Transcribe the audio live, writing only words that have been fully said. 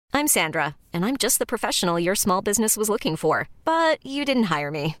I'm Sandra, and I'm just the professional your small business was looking for. But you didn't hire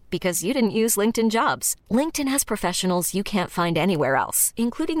me because you didn't use LinkedIn Jobs. LinkedIn has professionals you can't find anywhere else,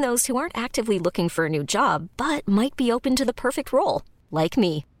 including those who aren't actively looking for a new job, but might be open to the perfect role, like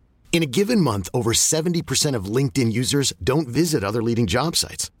me. In a given month, over 70% of LinkedIn users don't visit other leading job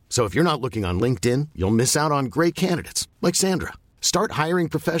sites. So if you're not looking on LinkedIn, you'll miss out on great candidates like Sandra. Start hiring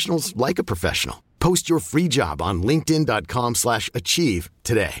professionals like a professional. Post your free job on linkedin.com/achieve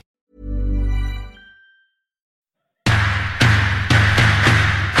today.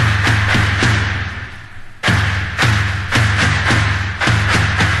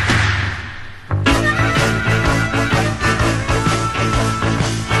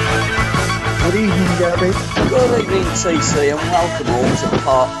 Good evening, Gabby. Good evening, TC, and welcome all to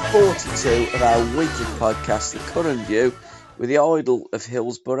part 42 of our weekly podcast, The Curran View, with the idol of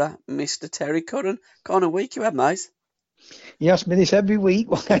Hillsborough, Mr. Terry Curran. Kind of week you had, mate. You ask me this every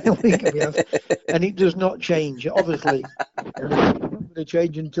week, what kind of week we have, and it does not change, obviously. It's not going to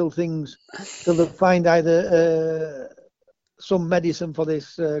change until they find either some medicine for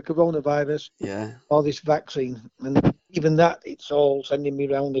this coronavirus or this vaccine. And even that, it's all sending me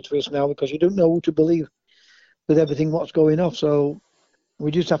round the twist now because you don't know who to believe with everything what's going off. So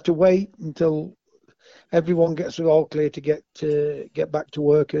we just have to wait until everyone gets it all clear to get back to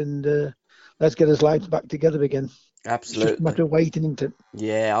work and let's get his lives back together again. Absolutely. It's just a matter of waiting, isn't it?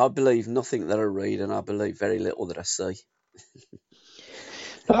 Yeah, I believe nothing that I read, and I believe very little that I see.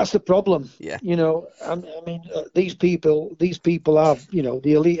 That's the problem. Yeah. You know, I mean, these people are, you know,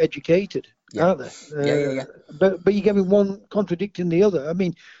 the elite educated, aren't they? Yeah. But you're getting one contradicting the other. I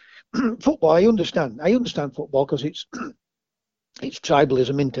mean, football, I understand. I understand football because it's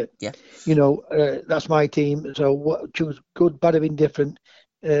tribalism, isn't it? Yeah. You know, that's my team. So choose good, bad, or indifferent.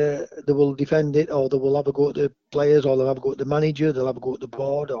 They will defend it, or they will have a go at the players, or they'll have a go at the manager, they'll have a go at the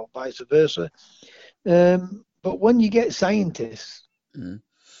board, or vice versa. But when you get scientists,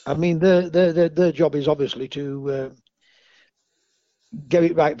 I mean, their job is obviously to get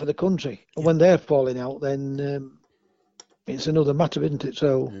it right for the country. And when they're falling out, then it's another matter, isn't it?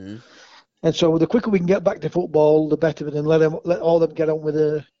 So, and so the quicker we can get back to football, the better. And let all them get on with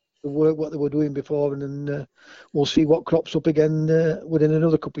the work what they were doing before, and then we'll see what crops up again within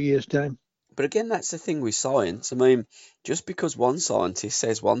another couple of years' time. But again, that's the thing with science. I mean, just because one scientist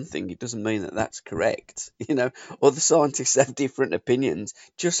says one thing, it doesn't mean that that's correct. You know, other scientists have different opinions,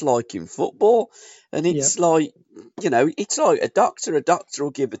 just like in football. And it's like, you know, it's like a doctor. A doctor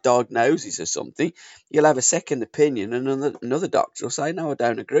will give a diagnosis or something. You'll have a second opinion, and another doctor will say, no, I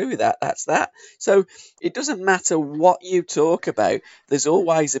don't agree with that. That's that. So it doesn't matter what you talk about. There's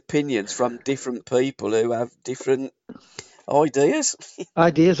always opinions from different people who have different ideas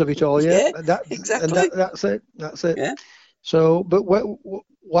of it all, exactly. That's it. Yeah. So, but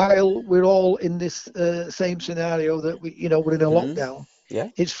while we're all in this same scenario that we're in a lockdown,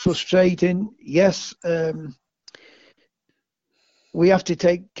 it's frustrating. Yes, we have to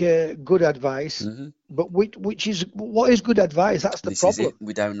take good advice, but what is good advice? That's the problem. Is it.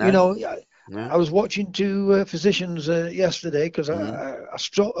 We don't know. You know, I was watching two physicians yesterday because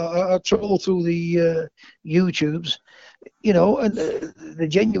I troll through the YouTubes, you know, and the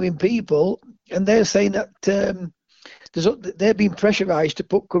genuine people, and they're saying that they're being pressurized to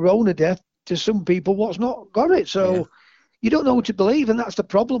put corona death to some people what's not got it. So you don't know what to believe, and that's the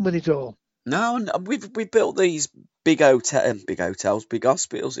problem with it all. No, we've built these big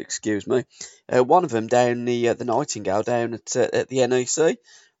hospitals. Excuse me. One of them down the Nightingale down at the NEC.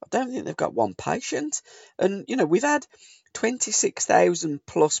 I don't think they've got one patient, and you know we've had 26,000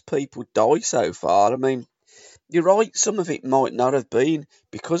 plus people die so far. I mean, you're right. Some of it might not have been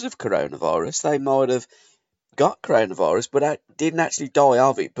because of coronavirus. They might have got coronavirus, but didn't actually die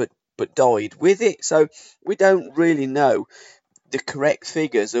of it, but died with it. So we don't really know the correct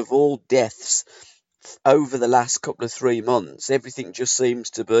figures of all deaths over the last couple of 3 months. Everything just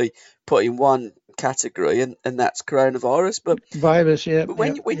seems to be put in one category, and that's coronavirus. But virus, But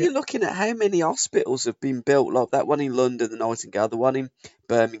when you're looking at how many hospitals have been built, like that one in London, the Nightingale, the one in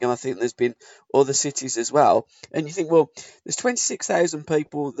Birmingham, I think there's been other cities as well, and you think, well, there's 26,000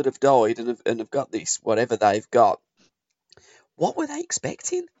 people that have died and have got this, whatever they've got. What were they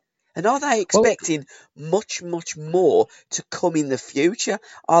expecting? And are they expecting much, much more to come in the future?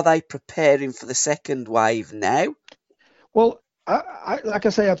 Are they preparing for the second wave now? Well, I like I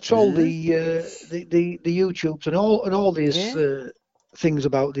say, I've told the YouTubes and all these things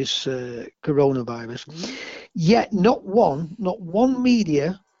about this coronavirus. Yet not one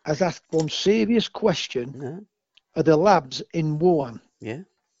media has asked one serious question of the labs in Wuhan. Yeah.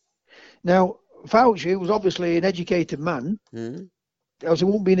 Now, Fauci was obviously an educated man. else he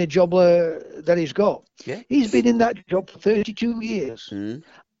won't be in a job that he's got. Yeah. He's been in that job for 32 years. Mm.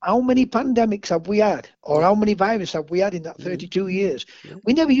 How many pandemics have we had, or how many viruses have we had in that 32 years? Yeah.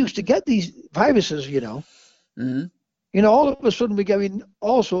 We never used to get these viruses, Mm. all of a sudden we're getting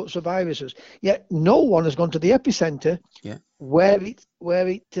all sorts of viruses. Yet no one has gone to the epicenter Yeah. where it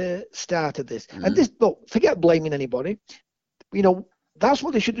started this. And this, look, forget blaming anybody. That's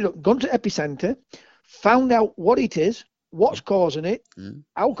what they should have done. Gone to epicenter, found out what it is, what's causing it,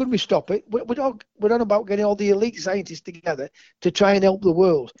 how can we stop it. We're not about getting all the elite scientists together to try and help the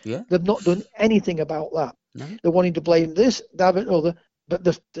world. Yeah. They've not done anything about that. No. They're wanting to blame this, that, and other. But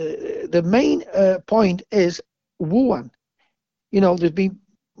the main point is Wuhan. There's been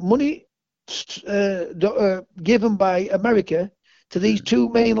money given by America to these two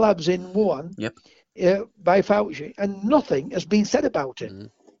main labs in Wuhan. Yep. By Fauci, and nothing has been said about it.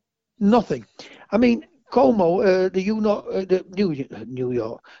 Nothing. I mean, Cuomo, the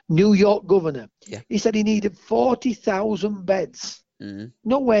New York governor, he said he needed 40,000 beds.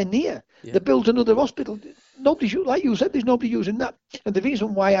 Nowhere near. Yeah. They built another hospital. Nobody, like you said, there's nobody using that. And the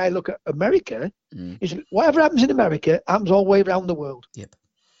reason why I look at America is whatever happens in America happens all the way around the world. Yep.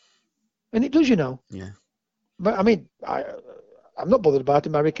 And it does, Yeah. But I mean, I'm not bothered about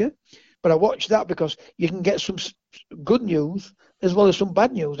America. But I watch that because you can get some good news as well as some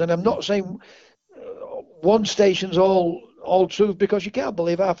bad news. And I'm not saying one station's all truth, because you can't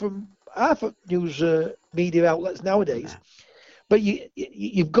believe half of news media outlets nowadays. No. But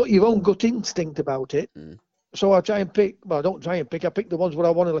you've got your own gut instinct about it. So I try and pick. Well, I don't try and pick. I pick the ones what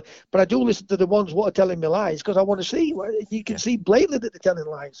I want to. But I do listen to the ones what are telling me lies, because I want to see. You can see blatantly that they're telling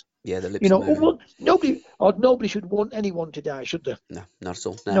lies. Yeah, the lips moving. Nobody should want anyone to die, should they? No, not at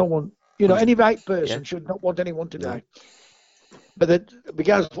all. No one. Any right person should not want anyone to die. But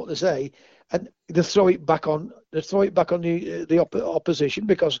regardless of what they say, and they throw it back on the opposition,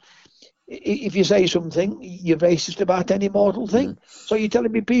 because if you say something, you're racist about any mortal thing. So you're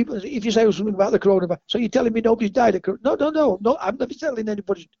telling me people, if you say something about the coronavirus, so you're telling me nobody's died of coronavirus. No, I'm never telling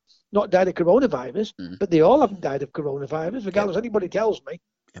anybody's not died of coronavirus, but they all haven't died of coronavirus, regardless anybody tells me.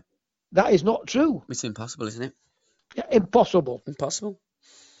 That is not true. It's impossible, isn't it? Yeah, impossible. Impossible.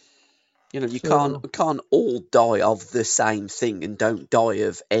 You can't all die of the same thing and don't die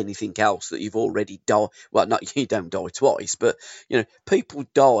of anything else that you've already died. Well, not you don't die twice, but people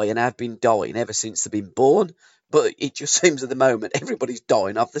die and have been dying ever since they've been born. But it just seems at the moment everybody's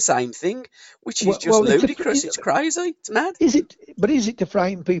dying of the same thing, which is just ludicrous. It's crazy. It's mad. Is it to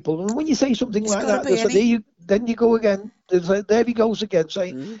frighten people? And when you say something like that, then you go again. There he goes again,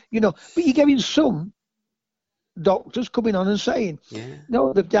 saying, But you're getting some doctors coming on and saying,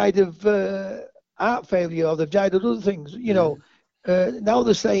 no, they've died of heart failure, or they've died of other things. Now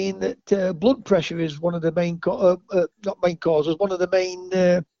they're saying that blood pressure is one of the main not main causes, one of the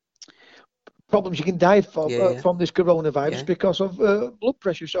main problems you can die from this coronavirus, because of blood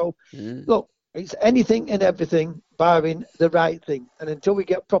pressure. So look, it's anything and everything barring the right thing, and until we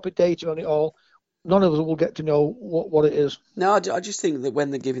get proper data on it all, none of us will get to know what it is. No, I just think that when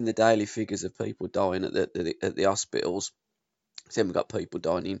they're giving the daily figures of people dying at the hospitals, then we've got people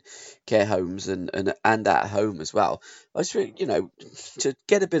dying in care homes and at home as well. I just think, to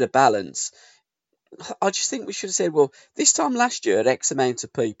get a bit of balance, I just think we should have said, well, this time last year, X amount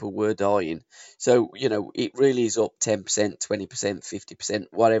of people were dying. So, it really is up 10%, 20%, 50%,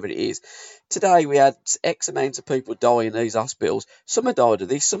 whatever it is. Today, we had X amount of people dying in these hospitals. Some have died of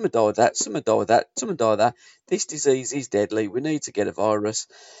this, some have died of that, some have died of that, some have died of that. This disease is deadly. We need to get a virus,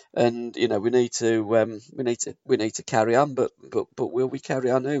 and, we need to carry on. But will we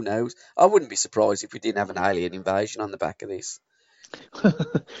carry on? Who knows? I wouldn't be surprised if we didn't have an alien invasion on the back of this.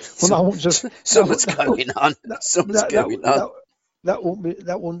 Something's going on. That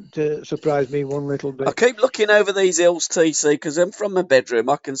won't surprise me one little bit. I keep looking over these hills, TC, because from my bedroom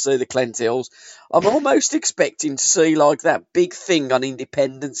I can see the Clent Hills. I'm almost expecting to see like that big thing on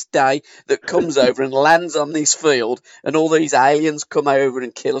Independence Day that comes over and lands on this field, and all these aliens come over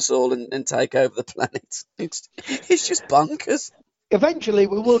and kill us all and take over the planet. It's just bonkers. Eventually,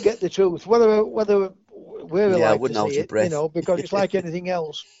 we will get the truth, whether we're alive to see it, because it's like anything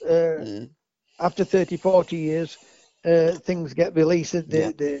else. After 30, 40 years, things get released.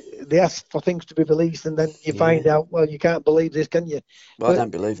 They ask for things to be released, and then you find out, well, you can't believe this, can you? Well, I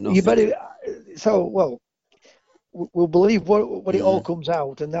don't believe nothing. We'll believe what it all comes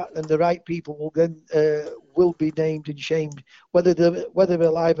out, and the right people will then will be named and shamed, whether they're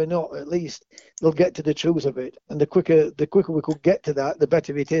alive or not. At least they'll get to the truth of it, and the quicker we could get to that, the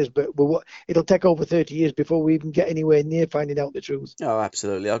better it is. But it'll take over 30 years before we even get anywhere near finding out the truth. Oh,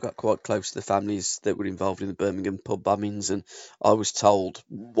 absolutely. I got quite close to the families that were involved in the Birmingham pub bombings, and I was told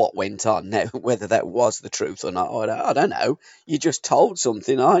what went on. Now, whether that was the truth or not, I don't know. You just told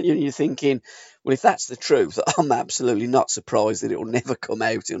something, aren't you? And you're thinking, well, if that's the truth, I'm absolutely not surprised that it will never come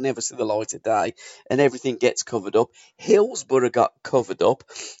out. It'll never see the light of day, and everything gets covered up. Hillsborough got covered up,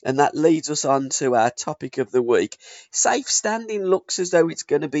 and that leads us on to our topic of the week. Safe standing looks as though it's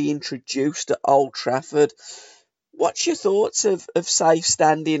going to be introduced at Old Trafford. What's your thoughts of safe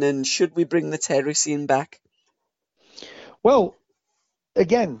standing, and should we bring the terracing back? Well,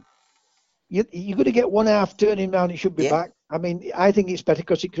 again, you're going to get one half turning round. It should be back. I mean, I think it's better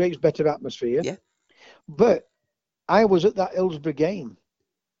because it creates better atmosphere. Yeah. But I was at that Hillsborough game.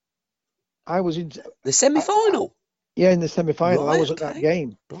 I was in the semi-final. In the semi-final. Right, I was at that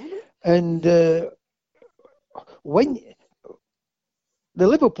game. Right. And when the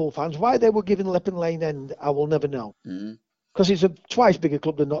Liverpool fans, why they were giving Leppin Lane End, I will never know. Because it's a twice bigger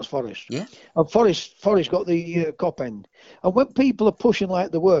club than Notts Forest. Yeah. And Forest got the Cop End. And when people are pushing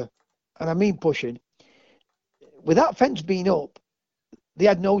like they were, and I mean pushing, with that fence being up, they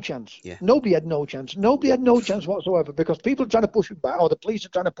had no chance. Yeah. Nobody had no chance. Nobody had no chance whatsoever because people are trying to push it back, or the police are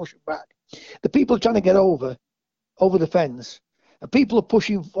trying to push it back. The people are trying to get over the fence. And people are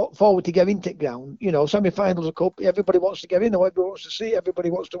pushing forward to get into the ground. You know, semi-finals of cup, everybody wants to get in, everybody wants to see it,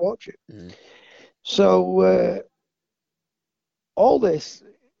 everybody wants to watch it. So all this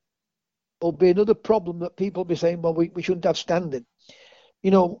will be another problem that people will be saying, well, we shouldn't have standing.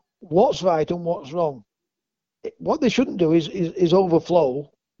 You know, what's right and what's wrong. What they shouldn't do is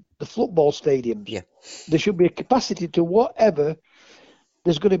overflow the football stadiums. Yeah. There should be a capacity to whatever.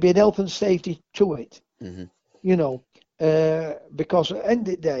 There's going to be an health and safety to it. You know, because at the end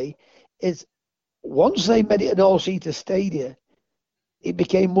of the day, once they made it an all-seater stadium, it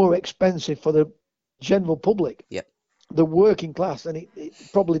became more expensive for the general public. Yep. The working class, and it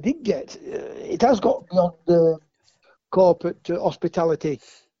probably did get. It has got beyond the corporate hospitality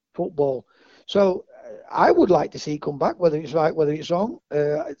football. So I would like to see it come back, whether it's right, whether it's wrong.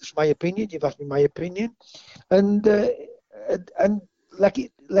 It's my opinion. You've asked me my opinion, and let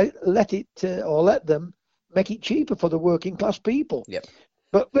them make it cheaper for the working class people. Yep.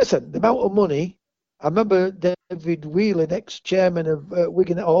 But listen, the amount of money. I remember David Whelan, ex-chairman of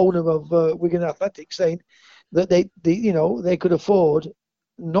Wigan, owner of Wigan Athletics, saying that they could afford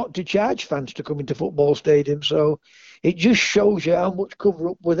not to charge fans to come into football stadiums. So it just shows you how much cover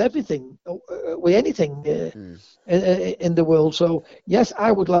up with everything, with anything in the world. So yes,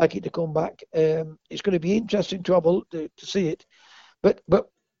 I would like it to come back. It's going to be interesting to see it. But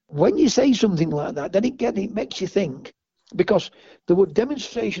when you say something like that, then it makes you think, because there were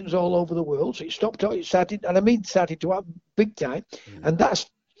demonstrations all over the world. So it started to happen big time, and that's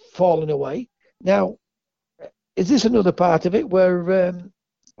fallen away. Now, is this another part of it where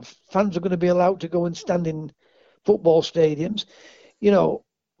fans are going to be allowed to go and stand in football stadiums? You know,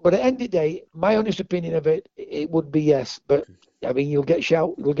 but at the end of the day, my honest opinion of it would be yes. But I mean, you'll get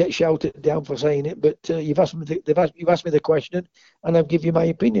shouted down for saying it. But you've asked me the question, and I've given you my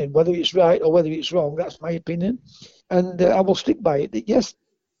opinion. Whether it's right or whether it's wrong, that's my opinion, and I will stick by it. Yes,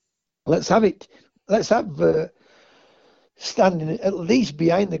 let's have it. Let's have standing at least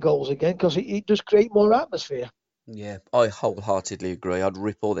behind the goals again, because it does create more atmosphere. Yeah, I wholeheartedly agree. I'd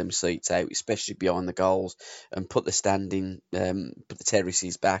rip all them seats out, especially behind the goals, and put the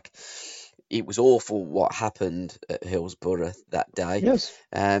terraces back. It was awful what happened at Hillsborough that day. Yes.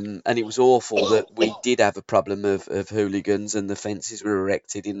 And it was awful that we did have a problem of hooligans and the fences were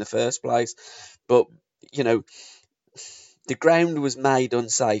erected in the first place. But, you know, the ground was made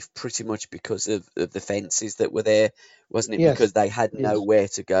unsafe pretty much because of the fences that were there, wasn't it? Yes. Because they had nowhere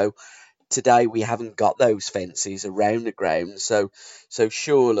to go. Today we haven't got those fences around the ground, so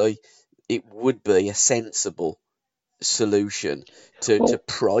surely it would be a sensible solution to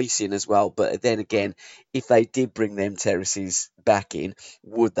pricing as well. But then again, if they did bring them terraces back in,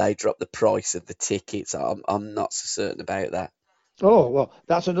 would they drop the price of the tickets? I'm not so certain about that. Oh well,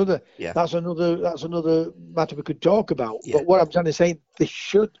 that's another matter we could talk about. Yeah. But what I'm trying to say, they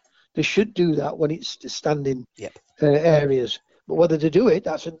should do that when it's standing areas. But whether to do it,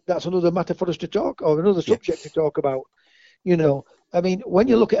 that's another matter for us to talk, or another subject to talk about. You know, I mean, when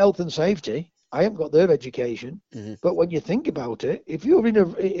you look at health and safety, I haven't got their education, but when you think about it, if you're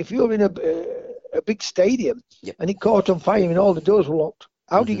in a big stadium and it caught on fire and all the doors were locked,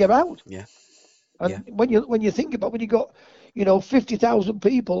 how do you get out? Yeah. And when you think about when you got, 50,000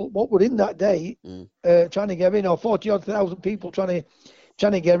 people, what were in that day, trying to get in, or 40-odd thousand people trying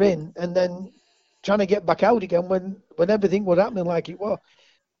to get in, and then trying to get back out again when everything was happening like it was.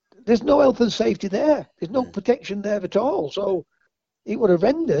 There's no health and safety there. There's no protection there at all. So it was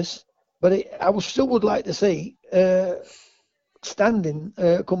horrendous. But I still would like to see standing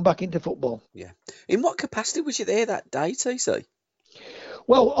come back into football. Yeah. In what capacity was you there that day, TC?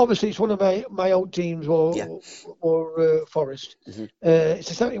 Well, obviously it's one of my old teams or Forest.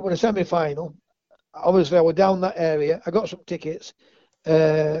 It was a semi-final. Obviously I was down that area. I got some tickets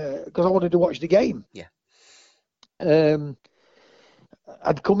because I wanted to watch the game. Yeah.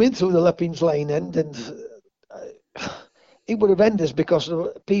 I'd come in through the Leppings Lane end, and it was horrendous because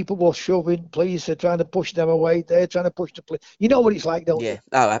people were shoving, police are trying to push them away, they're trying to push the police. You know what it's like, don't you? Yeah,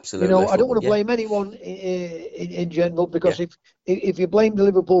 oh, absolutely. I don't want to blame anyone in general, because if you blame the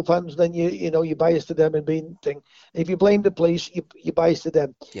Liverpool fans, then you're biased to them and being thing. If you blame the police, you're biased to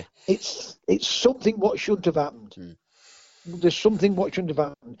them. Yeah. It's something what shouldn't have happened. There's something what shouldn't have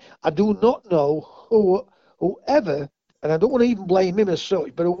happened. I do not know whoever, and I don't want to even blame him as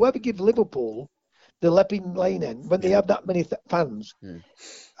such, but whoever gives Liverpool the Lepping Lane end when they have that many fans,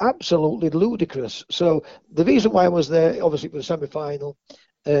 absolutely ludicrous. So the reason why I was there, obviously, for the semi-final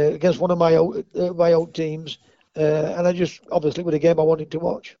against one of my old teams, and I just obviously with a game I wanted to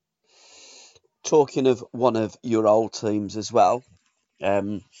watch. Talking of one of your old teams as well,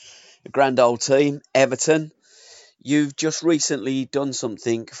 a grand old team, Everton. You've just recently done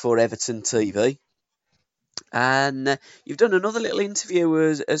something for Everton TV. And you've done another little interview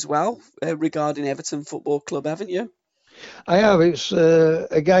as well regarding Everton Football Club, haven't you? I have. It's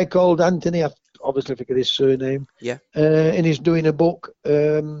a guy called Anthony. I obviously forget his surname. Yeah. And he's doing a book.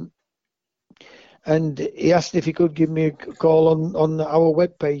 And he asked if he could give me a call on our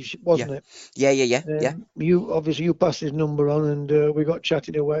webpage, wasn't it? Yeah. You passed his number on, and we got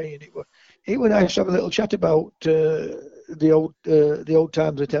chatting away, and it was nice to have a little chat about the old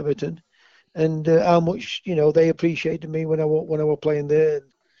times at Everton. And how much they appreciated me when I was playing there.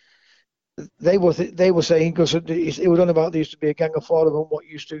 They were saying, because it was on about there used to be a gang of 4 of them what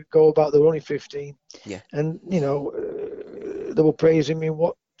used to go about. They were only 15. Yeah. And they were praising me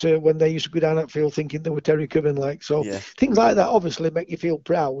when they used to go down that field thinking they were Terry Curran like. So things like that obviously make you feel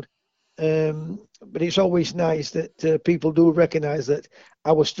proud. But it's always nice that people do recognise that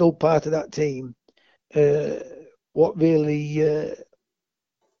I was still part of that team. What really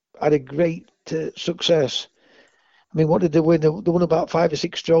had a great success. I mean, what did they win? They won about 5 or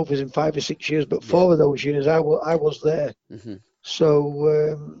 6 trophies in 5 or 6 years, but 4 of those years I was there.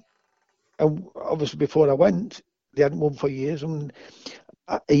 So, and obviously before I went, they hadn't won for years. And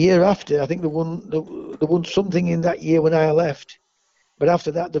a year after, I think they won something in that year when I left. But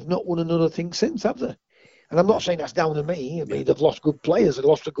after that, they've not won another thing since, have they? And I'm not saying that's down to me. I mean, they've lost good players. They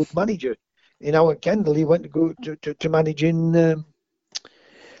lost a good manager. At Kendall, he went to go to manage in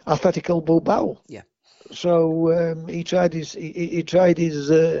Atletico Bilbao. Yeah. So he tried his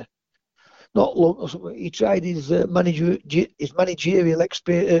managerial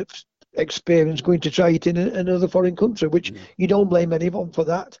experience going to try it in another foreign country, which you don't blame anyone for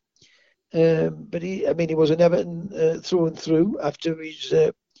that. But he was an Everton through and through after he's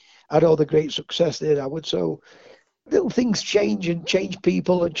had all the great success there, Howard. So little things change and change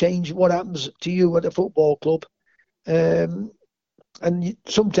people and change what happens to you at a football club. And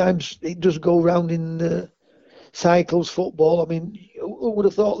sometimes it does go round in cycles, football. I mean, who would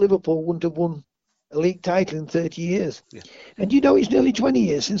have thought Liverpool wouldn't have won a league title in 30 years? Yeah. And it's nearly 20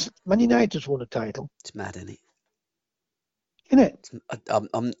 years since Man United's won a title. It's mad, isn't it? Isn't it?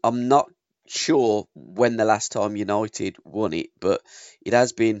 I'm not sure when the last time United won it, but it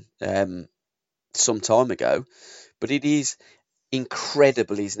has been some time ago. But it is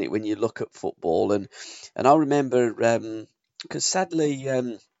incredible, isn't it, when you look at football? And I remember, because sadly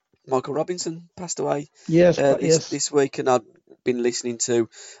Michael Robinson passed away this week, and I've been listening to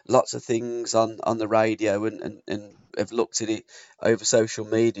lots of things on the radio and have looked at it over social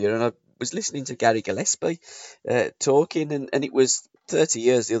media, and I was listening to Gary Gillespie talking, and it was 30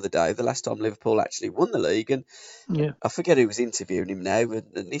 years the other day, the last time Liverpool actually won the league, and I forget who was interviewing him now,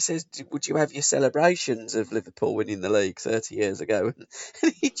 and he says, would you have your celebrations of Liverpool winning the league 30 years ago?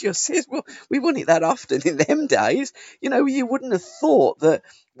 And he just says, well, we won it that often in them days. You wouldn't have thought that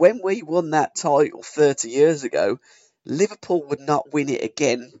when we won that title 30 years ago, Liverpool would not win it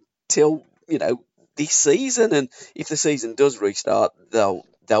again till, this season. And if the season does restart, they'll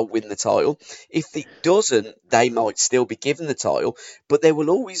win the title. If it doesn't, they might still be given the title, but there will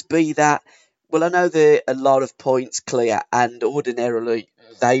always be that, well, I know they're a lot of points clear, and ordinarily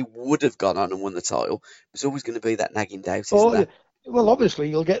they would have gone on and won the title. There's always going to be that nagging doubt, isn't Oh, there? well, obviously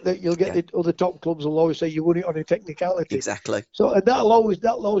you'll get the other top clubs will always say you won it on a technicality. Exactly. So and that'll always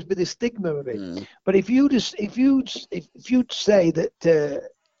be the stigma of it. But if you'd say that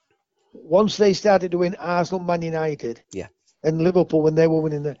once they started to win Arsenal, Man United, and Liverpool when they were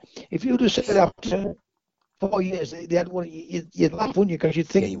winning if you'd have said after 4 years they hadn't won it, you'd laugh, wouldn't you? Because you'd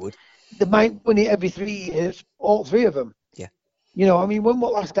think you would. They might win it every 3 years, all three of them. Yeah. I mean, when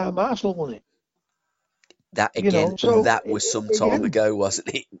was last time Arsenal won it? That again, that was some time ago, wasn't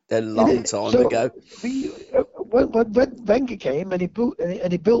it? A long time ago. When Wenger came and he built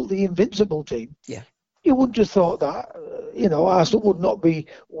the invincible team, you wouldn't have thought that. Arsenal would not be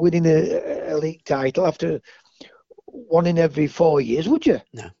winning a league title after one in every 4 years, would you?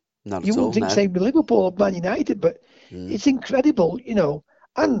 No, not at all. You wouldn't think same with Liverpool or Man United, but it's incredible,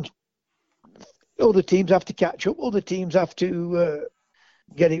 and other teams have to catch up. Other teams have to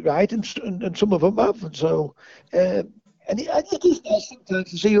get it right, and some of them have. And so, and it is nice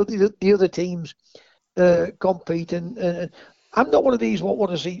sometimes to see the other teams compete. And I'm not one of these what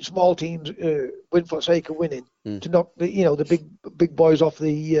want to see small teams win for the sake of winning to knock the big boys off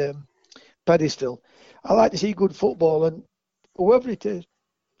the pedestal. I like to see good football, and whoever it is,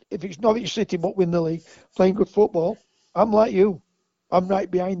 if it's Norwich City but win the league, playing good football, I'm like you. I'm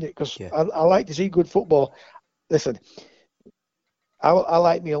right behind it because I like to see good football. Listen, I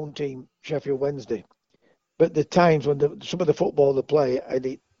like my own team, Sheffield Wednesday, but the times when some of the football they play,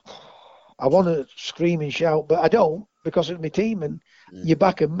 I want to scream and shout, but I don't because it's my team, and you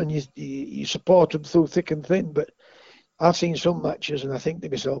back them and you support them through thick and thin. But I've seen some matches, and I think to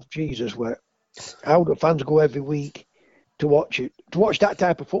myself, Jesus, how do fans go every week to watch that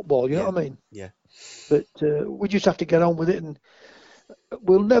type of football? You know what I mean? Yeah. But we just have to get on with it, and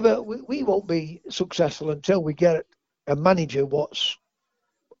we won't be successful until we get a manager what's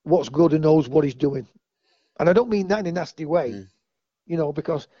good and knows what he's doing. And I don't mean that in a nasty way,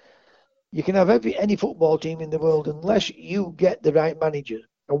 because you can have any football team in the world unless you get the right manager.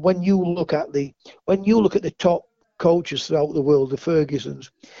 And when you look at the top coaches throughout the world, the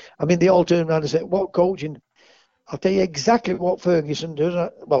Fergusons, I mean, they all turn around and say, "What coaching?" I'll tell you exactly what Ferguson does.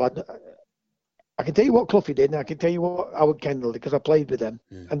 I can tell you what Cloughy did, and I can tell you what Howard Kendall did because I played with them,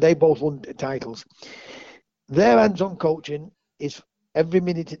 and they both won titles. Their hands-on coaching is every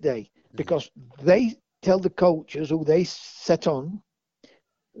minute a day because they tell the coaches who they set on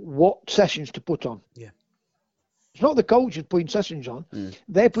what sessions to put on. Yeah. It's not the coaches putting sessions on.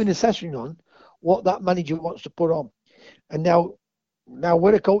 They're putting a session on what that manager wants to put on. And now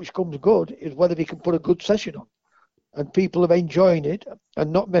where a coach comes good is whether he can put a good session on and people are enjoying it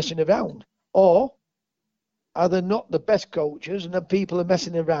and not messing around. Or are they not the best coaches and then people are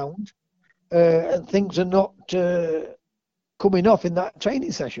messing around and things are not coming off in that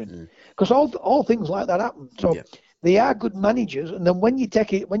training session? Because all things like that happen. So they are good managers, and then when you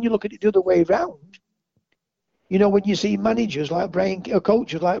look at it the other way around, when you see managers like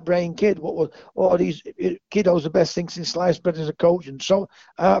coaches like Brian Kidd, these Kiddo's the best thing since sliced bread as a coach, and so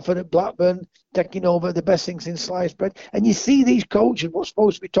Hartford at Blackburn taking over the best thing since sliced bread, and you see these coaches, what's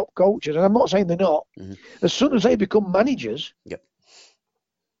supposed to be top coaches, and I'm not saying they're not. As soon as they become managers,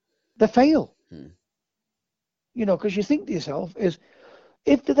 they fail. Because you think to yourself if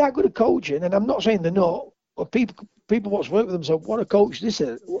they're that good at coaching, and I'm not saying they're not, or people what's work with them say, what a coach this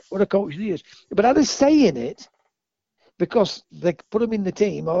is, what a coach this is. But are they saying it because they put them in the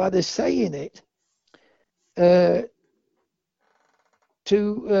team, or are they saying it to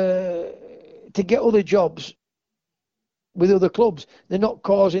get other jobs with other clubs? They're not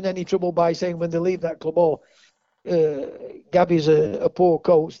causing any trouble by saying when they leave that club, Gabby's a poor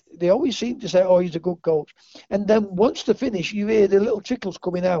coach. They always seem to say, he's a good coach. And then once they finish, you hear the little trickles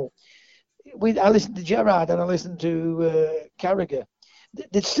coming out. I listened to Gerrard and I listened to Carragher.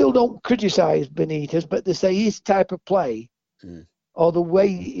 They still don't criticise Benitez, but they say his type of play or the way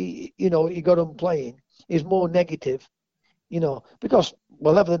he got him playing is more negative. Because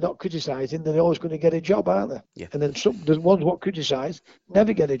whenever they're not criticising, they're always going to get a job, aren't they? Yeah. And then the ones what criticise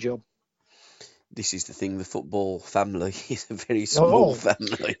never get a job. This is the thing, the football family is a very small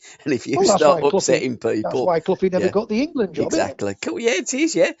family. And if you start upsetting people... That's why Cloughy never got the England job, exactly. Yeah, it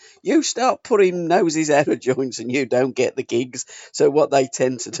is, yeah. You start putting noses out of joints and you don't get the gigs. So what they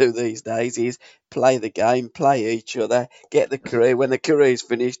tend to do these days is play the game, play each other, get the career. When the career's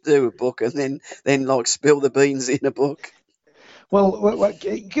finished, do a book, and then like spill the beans in a book. Well,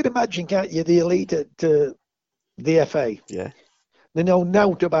 you can imagine, can't you, the elite at the FA? Yeah. They know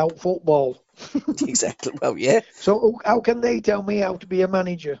naught about football. Exactly. Well, yeah. So how can they tell me how to be a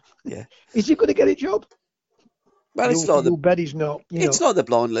manager? Yeah. Is he going to get a job? Well, it's like You bet he's not. it's like the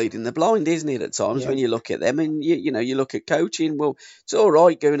blind leading the blind, isn't it? At times Yeah, when you look at them, and you look at coaching. Well, it's all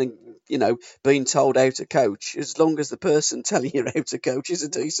right going and being told how to coach, as long as the person telling you how to coach is a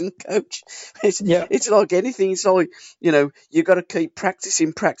decent coach. yeah. It's like anything. It's like you've got to keep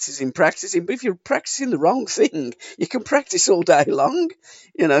practicing, practicing, practicing. But if you're practicing the wrong thing, you can practice all day long.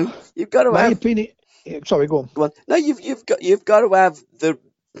 You've got to My have. opinion. Sorry, go on. Well, no, you've got to have the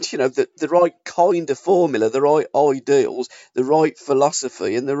right kind of formula, the right ideals, the right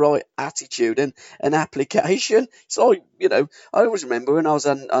philosophy, and the right attitude and application. So I always remember when I was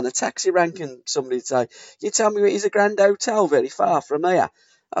on a taxi rank and somebody would say, "You tell me it is a grand hotel very far from here."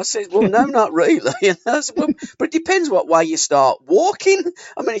 I said, "Well, no, not really." And I said, "Well, but it depends what way you start walking.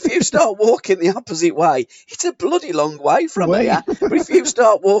 I mean, if you start walking the opposite way, it's a bloody long way from here. But if you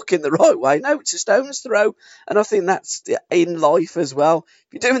start walking the right way, no, it's a stone's throw." And I think that's in life as well.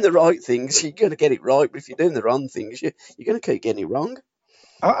 If you're doing the right things, you're going to get it right. But if you're doing the wrong things, you're going to keep getting it wrong.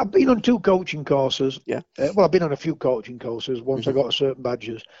 I've been on 2 coaching courses. Yeah. Well, I've been on a few coaching courses once I got certain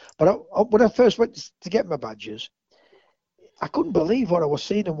badges. But when I first went to get my badges, I couldn't believe what I was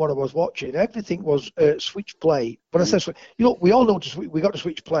seeing and what I was watching. Everything was switch play. When I say switch, we all know we got to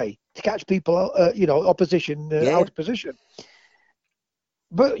switch play to catch people, opposition out of position.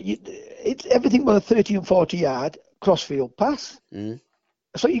 But everything was a 30 and 40 yard crossfield pass.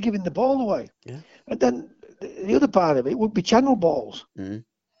 So you're giving the ball away. Yeah. And then the other part of it would be channel balls. And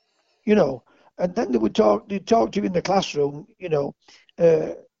then they'd talk to you in the classroom,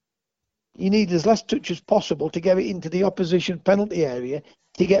 you need as less touch as possible to get it into the opposition penalty area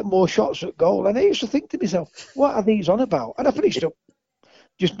to get more shots at goal. And I used to think to myself, what are these on about? And I finished up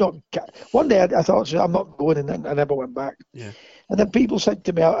just not. One day I thought, I'm not going, and I never went back. Yeah. And then people said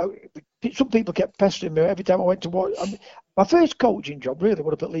to me, some people kept pestering me every time I went to watch. My first coaching job really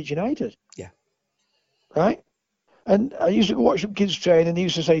would have at Leeds United. Yeah. Right? And I used to go watch some kids train, and they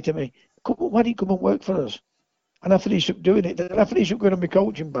used to say to me, why don't you come and work for us? And I finished up doing it. Then I finished up going on my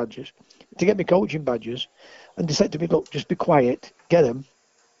coaching badges, to get my coaching badges. And they said to me, look, just be quiet, get them,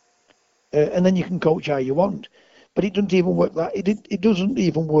 and then you can coach how you want. But it doesn't even work it doesn't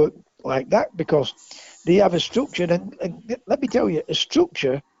even work like that, because they have a structure. And let me tell you, a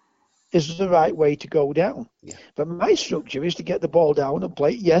structure is the right way to go down. Yeah. But my structure is to get the ball down and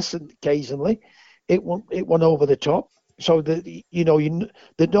play. Yes, and occasionally it went over the top. So that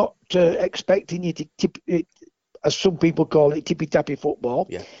they're not expecting you to tip it, as some people call it, tippy-tappy football.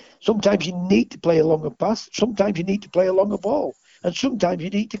 Yeah. Sometimes you need to play a longer pass. Sometimes you need to play a longer ball. And sometimes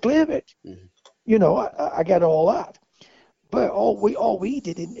you need to clear it. I get all that. But all we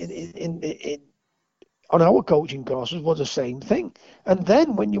did in on our coaching courses was the same thing. And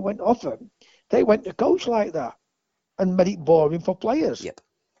then when you went off them, they went to coach like that and made it boring for players. Yep.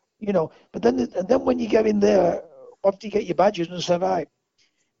 But then when you get in there, after you get your badges and say, right,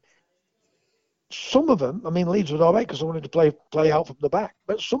 some of them, I mean, Leeds was all right because they wanted to play out from the back.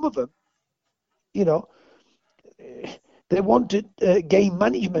 But some of them, they wanted game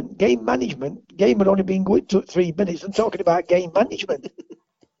management. Game had only been going to 3 minutes and talking about game management.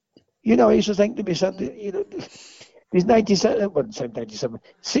 I used to think to myself, there's 97, well, 97,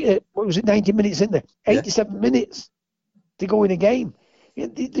 what was it, 90 minutes in there? 87 minutes to go in a game.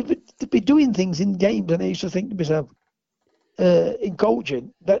 They'd be doing things in games, and I used to think to myself, in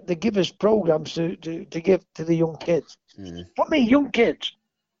coaching, that they give us programs to give to the young kids. For me, young kids,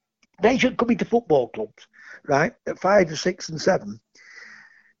 they should come into football clubs, right, at 5 or 6 and 7,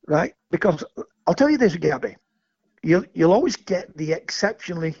 right? Because I'll tell you this, Gabby, you'll always get the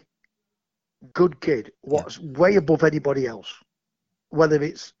exceptionally good kid, what's way above anybody else, whether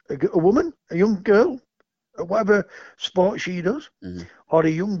it's a woman, a young girl, or whatever sport she does, or a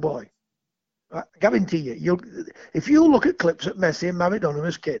young boy. I guarantee you, if you look at clips at Messi and Maradona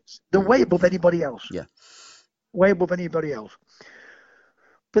as kids, they're way above anybody else. Yeah. Way above anybody else.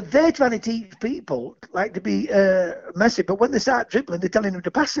 But they're trying to teach people like to be Messi, but when they start dribbling, they're telling them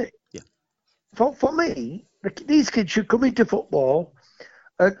to pass it. Yeah. For me, these kids should come into football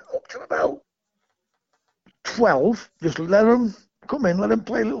and up to about 12, just let them come in, let them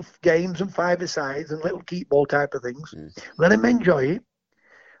play little games and five-a-sides and little keep ball type of things. Let them enjoy it.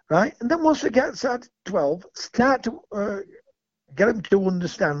 Right, and then once they get to 12, start to get them to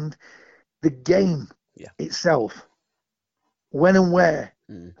understand the game itself. When and where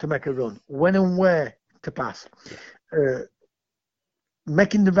to make a run, when and where to pass,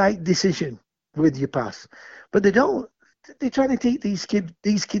 making the right decision with your pass. But they don't. They're trying to teach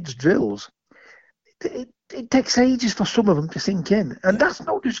these kids drills. It takes ages for some of them to sink in, and that's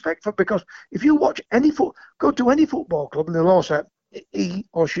no disrespect for, because if you watch go to any football club and they'll all say, he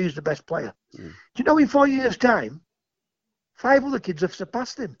or she's the best player. Mm. Do you know in 4 years' time, 5 other kids have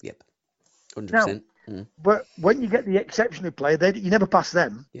surpassed him? Yep. 100%. Now, but when you get the exceptional player, you never pass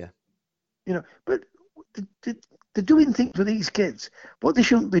them. Yeah. You know, but they're doing things with these kids what they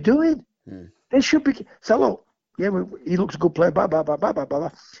shouldn't be doing. They should be. So look, he looks a good player. Blah blah blah blah blah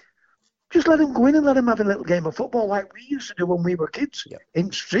blah. Just let him go in and let him have a little game of football like we used to do when we were kids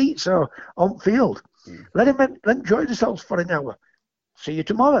in streets or on field. Let him enjoy themselves for an hour. See you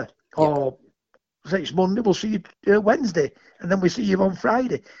tomorrow, or say it's Monday. We'll see you Wednesday, and then we see you on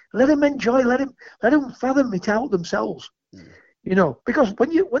Friday. Let him enjoy. Let him fathom it out themselves. You know, because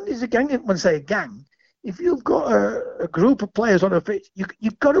when there's a gang, when I say a gang, if you've got a group of players on a pitch,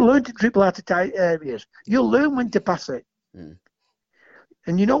 you've got to learn to dribble out of tight areas. You'll learn when to pass it.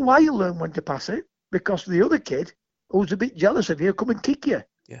 And you know why you learn when to pass it? Because the other kid who's a bit jealous of you come and kick you.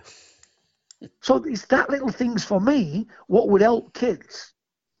 Yeah. So it's that little things for me what would help kids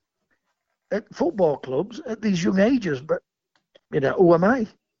at football clubs at these young ages. But, you know, who am I?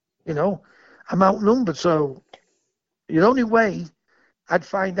 You know, I'm outnumbered. So the only way I'd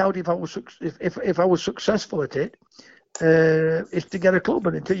find out if I was successful at it is to get a club.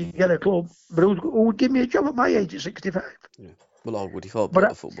 And until you get a club, but who would give me a job at my age at 65? Yeah. Well, I would if I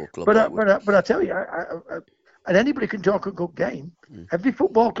built a football club. But I tell you, and anybody can talk a good game. Every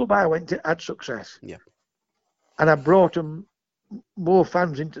football club I went to had success. Yeah. And I brought them more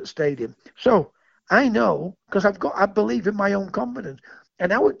fans into the stadium. So I know, because I believe in my own confidence.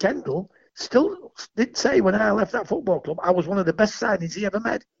 And Howard Kendall still did say when I left that football club, I was one of the best signings he ever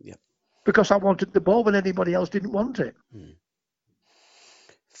made. Yeah. Because I wanted the ball when anybody else didn't want it.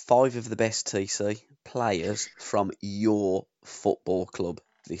 5 of the best TC players from your football club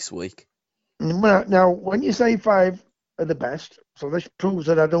this week. Now, when you say 5 are the best, so this proves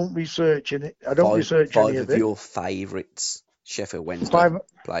that I don't research in it. I don't research any of it. 5 of your favourites, Sheffield Wednesday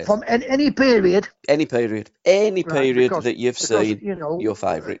players. From any period. Any period that you've seen, you know, your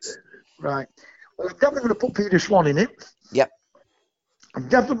favourites. Right. Well, I'm definitely going to put Peter Swan in it. Yep. I'm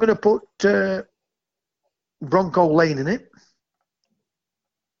definitely going to put Bronco Lane in it.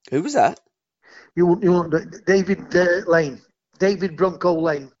 Who was that? You want David Lane. David Bronco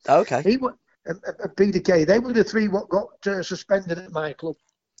Lane. Okay. He was Peter Kay. They were the 3 what got suspended at my club.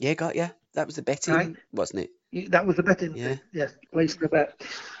 Yeah, that was the betting, wasn't it? That was the betting. Yeah. Yes, placing the bet.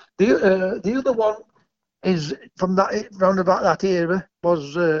 The other one is from that round about that era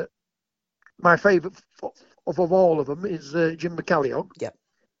was my favourite of all of them is Jim McCallion. Yep.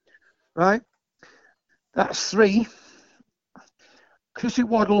 Right. That's 3. Chrissy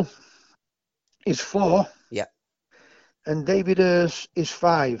Waddle is 4. Yeah. And David Hurst is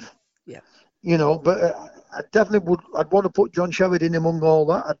 5. Yeah. You know, but I definitely I'd want to put John Sheridan among all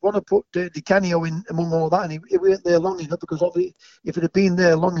that. I'd want to put Di Canio in among all that. And he weren't there long enough because if it had been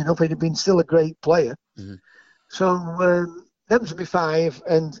there long enough, he'd have been still a great player. So them to be 5.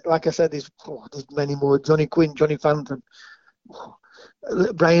 And like I said, there's many more. Johnny Quinn, Johnny Phantom,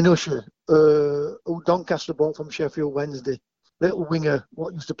 Brian Usher, who Doncaster bought from Sheffield Wednesday. Little winger,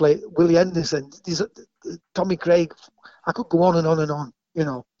 what used to play, Willie Henderson, Tommy Craig. I could go on and on and on, you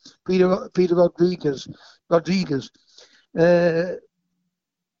know. Peter Rodriguez, Don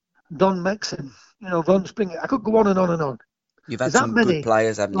Mexon, you know, Von Springer. I could go on and on and on. You've had some good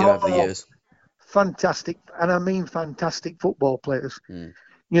players, haven't you, over the years? Fantastic, and I mean fantastic football players. You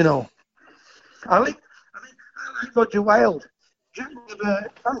know, I like Roger Wilde. Jack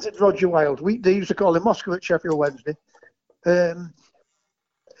fancied Roger Wilde. They used to call him Oscar at Sheffield Wednesday. The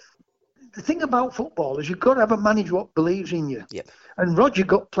thing about football is you've got to have a manager what believes in you. Yep. And Roger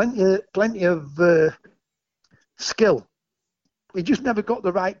got plenty of skill. He just never got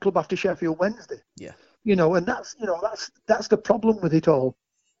the right club after Sheffield Wednesday. Yeah. You know, and that's the problem with it all.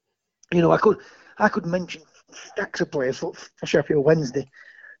 You know, I could mention stacks of players for Sheffield Wednesday.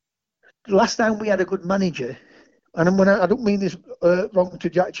 The last time we had a good manager, and I don't mean this wrong to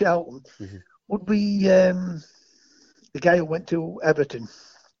Jack Charlton, would be the guy who went to Everton.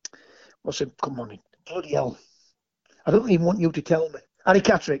 I said, come on, bloody hell. I don't even want you to tell me. Harry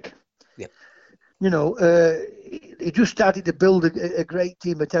Catterick. Yeah. You know, he just started to build a great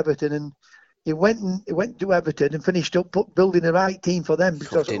team at Everton, and he went to Everton and finished up building the right team for them.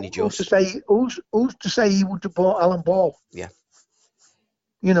 Because who's to say he wouldn't have bought Alan Ball? Yeah.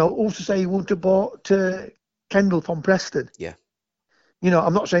 You know, who's to say he wouldn't have bought Kendall from Preston? Yeah. You know,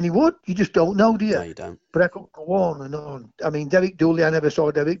 I'm not saying he would. You just don't know, do you? No, you don't. But I could go on and on. I mean, Derek Dooley, I never saw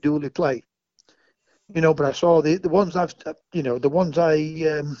Derek Dooley play. You know, but I saw the ones I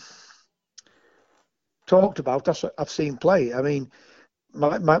talked about. I've seen play. I mean,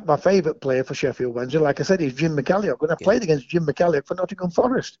 my favourite player for Sheffield Wednesday, like I said, is Jim McCalliog. When I played against Jim McCalliog for Nottingham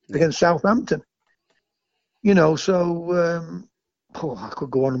Forest against Southampton, so I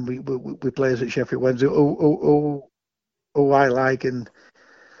could go on with players at Sheffield Wednesday who I like and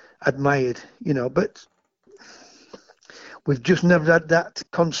admired, but we've just never had that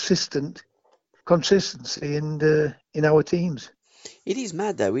consistency in our teams. It is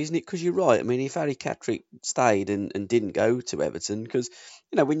mad though, isn't it? Because you're right. I mean, if Harry Catterick stayed and didn't go to Everton, because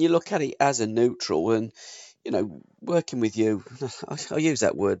when you look at it as a neutral and working with you, I use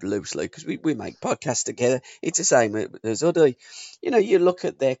that word loosely because we make podcasts together. It's the same as Uddy. You look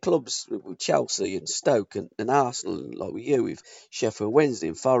at their clubs with Chelsea and Stoke and Arsenal, like with you, with Sheffield Wednesday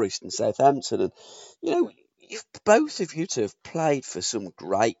and Forest and Southampton, and both of you two have played for some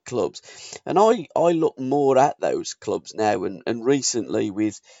great clubs, and I look more at those clubs now, and recently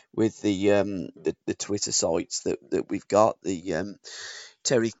with the Twitter sites that we've got, the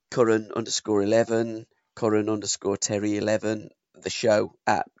Terry Curran _11, Curran _Terry 11, the show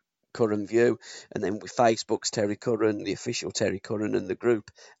at Curran View, and then with Facebook's Terry Curran, the official Terry Curran, and the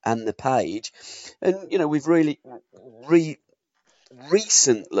group and the page, and we've really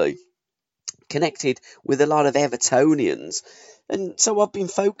recently connected with a lot of Evertonians, and so I've been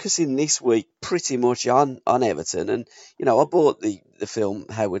focusing this week pretty much on Everton, and I bought the film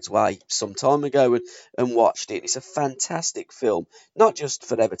Howard's Way some time ago and watched it. It's a fantastic film, not just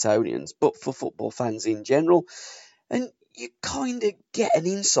for Evertonians but for football fans in general, and you kind of get an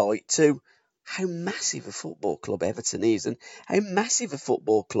insight to how massive a football club Everton is and how massive a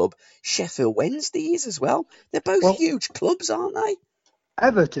football club Sheffield Wednesday is as well. They're both huge clubs, aren't they?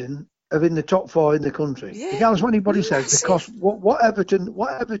 Everton are in the top 4 in the country, regardless of what anybody says, because what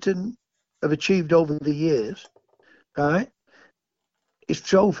Everton have achieved over the years, right, is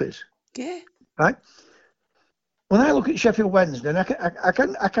trophies. Yeah. Right. When I look at Sheffield Wednesday, and I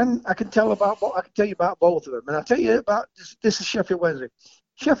can tell you about both of them, and I'll tell you about this is Sheffield Wednesday.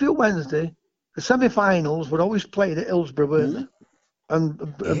 Sheffield Wednesday, the semi-finals were always played at Hillsborough, weren't they? And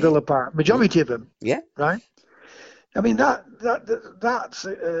Villa Park, majority of them. Yeah. Right. I mean that's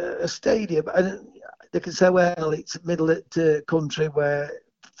a stadium, and they can say, well, it's middle of the country where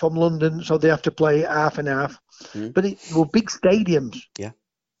from London, so they have to play half and half. But it were big stadiums. Yeah.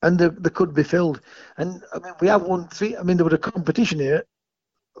 And they could be filled. And I mean, we have won 3. I mean, there was a competition here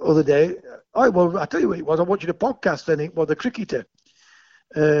the other day. Well, I tell you what it was. I watched a podcast, and it was a cricketer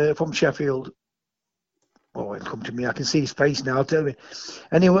from Sheffield. Oh, it'll come to me. I can see his face now. Tell me.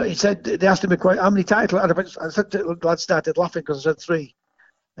 Anyway, he said they asked him how many titles. I said the lad started laughing because I said 3,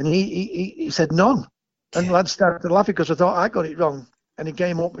 and he said none. And the lad started laughing because I thought I got it wrong, and he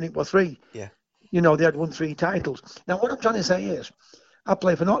came up and it was 3. Yeah. They had won 3 titles. Now, what I'm trying to say is, I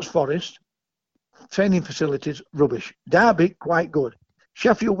play for Notts Forest. Training facilities rubbish. Derby quite good.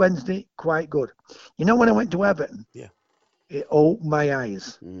 Sheffield Wednesday quite good. When I went to Everton, it opened my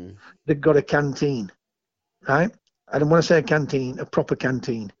eyes. They've got a canteen. Right? And when I say a canteen, a proper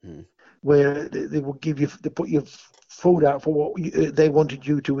canteen, where they will they put your food out for what they wanted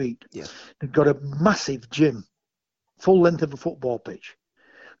you to eat. Yeah. They've got a massive gym, full length of a football pitch.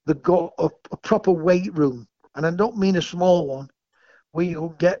 They've got a proper weight room, and I don't mean a small one. We will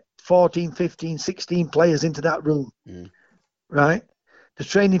get 14, 15, 16 players into that room, right? The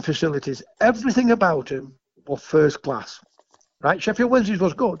training facilities, everything about them was first class, right? Sheffield Wednesday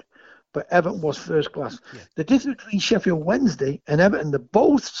was good, but Everton was first class. Yeah. The difference between Sheffield Wednesday and Everton, they're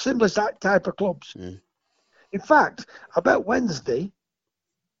both similar type of clubs. In fact, I bet Wednesday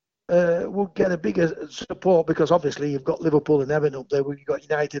will get a bigger support because obviously you've got Liverpool and Everton up there, where you've got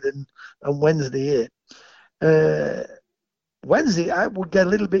United and Wednesday here. Wednesday, I would get a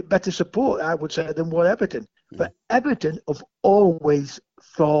little bit better support, I would say, than what Everton. But Everton have always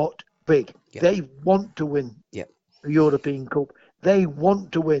thought big. Yep. They want to win the European Cup. They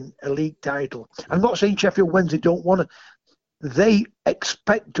want to win a league title. I'm not saying Sheffield Wednesday don't want to. They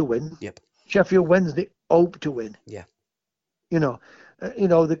expect to win. Yep. Sheffield Wednesday hope to win. Yeah.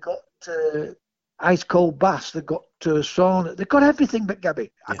 They've got ice cold baths. They've got sauna. They've got everything but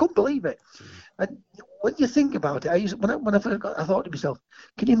Gabby. I couldn't believe it. And when you think about it, when I first got, I thought to myself,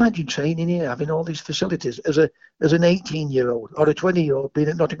 can you imagine training here, having all these facilities as an 18-year-old or a 20-year-old being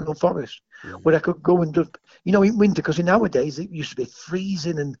at Nottingham Forest, where I could go and do, in winter, because nowadays it used to be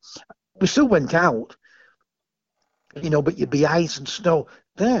freezing and we still went out, but you'd be ice and snow.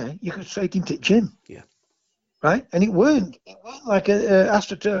 There, you could straight into the gym. Yeah. Right? And it weren't like a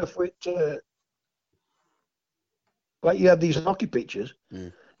AstroTurf with, like you have these hockey pitches.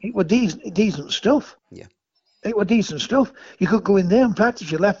 It was decent stuff. Yeah. It was decent stuff. You could go in there and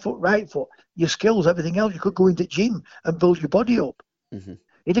practice your left foot, right foot, your skills, everything else. You could go into the gym and build your body up. Mm-hmm.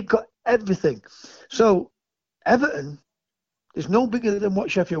 He'd have got everything. So Everton is no bigger than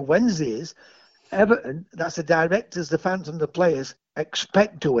what Sheffield Wednesday is. Everton, that's the directors, the fans, and the players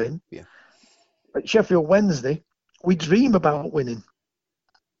expect to win. Yeah. At Sheffield Wednesday, we dream about winning.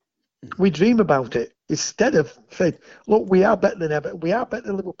 We dream about it instead of saying, look, we are better than Everton, we are better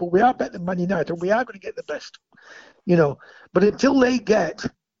than Liverpool, we are better than Man United, we are going to get the best. But until they get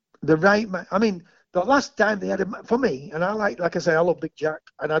the right man, I mean, the last time they had for me, and like I say, I love Big Jack,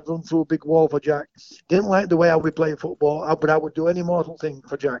 and I'd run through a big wall for Jack. Didn't like the way how we play football, but I would do any mortal thing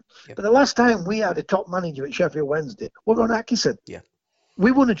for Jack. Yep. But the last time we had a top manager at Sheffield Wednesday was Ron Atkinson. Yeah.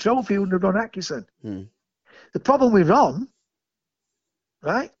 We won a trophy under Ron Atkinson. Mm. The problem with Ron,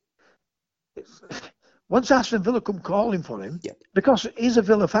 right? Once Aston Villa come calling for him, Yep. because he's a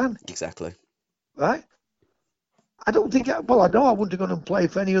Villa fan, Exactly. right? I don't think, I know I wouldn't have gone and play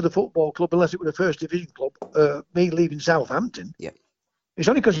for any other football club unless it was a first division club, me leaving Southampton. Yep. It's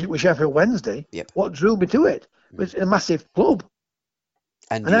only because it was Sheffield Wednesday Yep. what drew me to it. It was a massive club.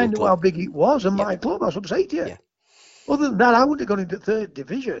 And I knew how big it was, and my club, that's what I'm saying to you. Yeah. Other than that, I wouldn't have gone into third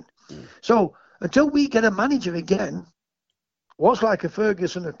division. Mm. So until we get a manager again, what's like a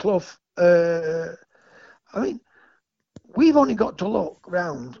Ferguson, a Clough, I mean, we've only got to look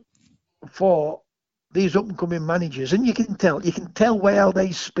round for these up-and-coming managers, and you can tell how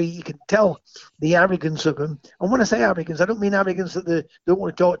they speak, you can tell the arrogance of them. And when I say arrogance, I don't mean arrogance that they don't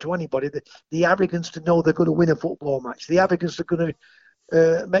want to talk to anybody, the arrogance to know they're going to win a football match, the arrogance they're going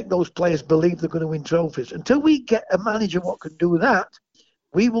to make those players believe they're going to win trophies. Until we get a manager what can do that,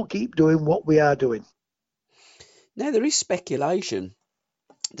 we will keep doing what we are doing. Now, there is speculation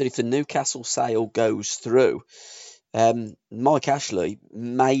that if the Newcastle sale goes through, Mike Ashley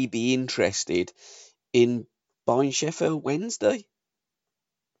may be interested in buying Sheffield Wednesday.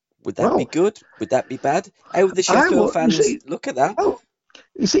 Would that be good? Would that be bad? How would the Sheffield fans look at that? Well,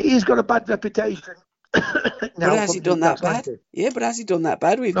 you see, he's got a bad reputation. But has he done that bad? Yeah, but has he done that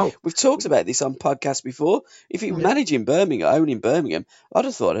bad? We've talked about this on podcasts before. If he managing Birmingham, owning Birmingham, I'd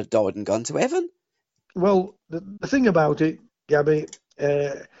have thought I'd died and gone to heaven. Well, the thing about it, Gabby,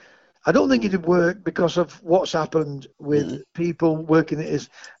 I don't think it'd work because of what's happened with people working it is.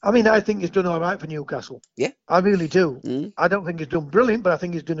 I mean, I think he's done all right for Newcastle. Yeah. I really do. I don't think he's done brilliant, but I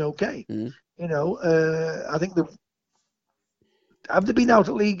think he's done okay. I think have they been out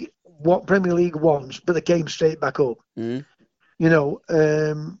of Premier League once, but they came straight back up.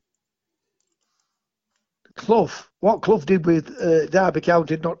 What Clough did with Derby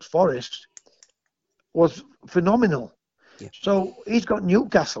County, not Forest, was phenomenal. Yeah. So he's got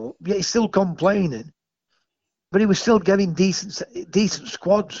Newcastle, yet he's still complaining, but he was still getting decent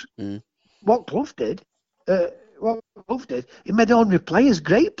squads. What Clough did, he made ordinary players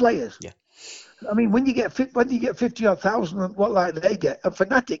great players. Yeah. I mean, when you get 50,000, what like they get, and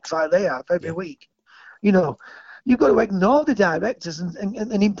fanatics like they have every week, you've got to ignore the directors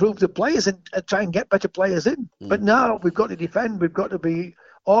and improve the players and try and get better players in. But now we've got to defend. We've got to be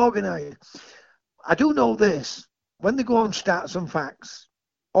organised. I do know this. When they go on stats and facts,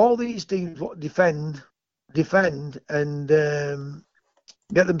 all these teams defend and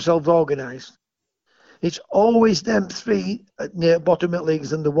get themselves organised. It's always them three near bottom of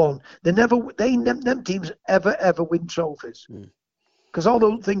leagues and the one. Them teams ever win trophies. Because all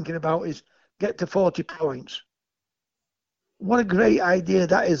they're thinking about is get to 40 points. What a great idea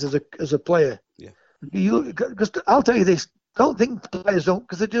that is as a player. Yeah. Because I'll tell you this, don't think players don't,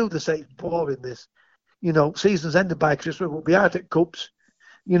 because they do, they say it's boring this. Seasons ended by Christmas, we'll be out at cups,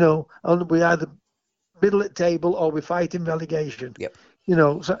 and we either middle at table or we're fighting relegation. Yep.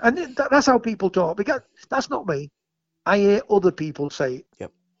 So and that's how people talk. Because that's not me. I hear other people say it.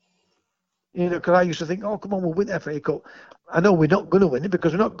 Yep. Because I used to think, oh, come on, we'll win the FA Cup. I know we're not going to win it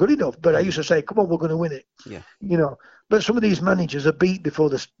because we're not good enough. But I used to say, come on, we're going to win it. Yeah. But some of these managers are beat before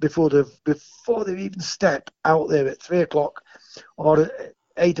they even step out there at 3:00 or at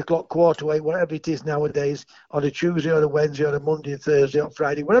 8:00, 8:15, whatever it is nowadays, on a Tuesday or a Wednesday or a Monday, Thursday or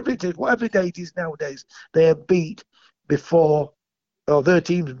Friday, whatever it is, whatever day it is nowadays, they are beat before. Or their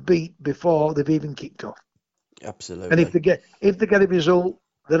team's beat before they've even kicked off. Absolutely. And if they get a result,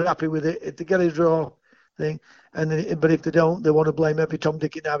 they're happy with it. If they get a draw thing, but if they don't, they want to blame every Tom,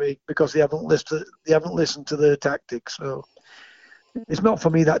 Dick, and Harry because they haven't listened to their tactics. So it's not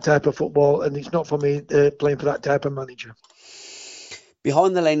for me, that type of football, and it's not for me playing for that type of manager.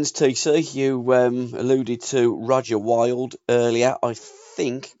 Behind the lens, TC, you alluded to Roger Wilde earlier. I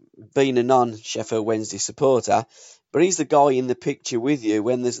think, being a non-Sheffield Wednesday supporter, but he's the guy in the picture with you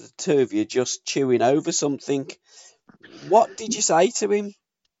when there's the two of you just chewing over something. What did you say to him?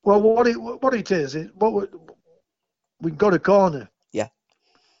 Well, what it is we got a corner. Yeah.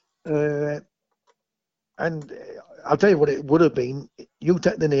 Uh, and I'll tell you what it would have been. You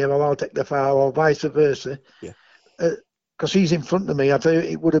take the near or I'll take the far or vice versa. Yeah. Because he's in front of me, I'll tell you,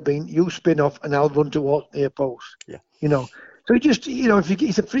 it would have been you spin off and I'll run towards near post. Yeah. So just, if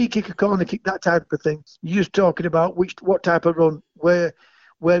it's a free kick, a corner kick, that type of thing, you're just talking about what type of run, where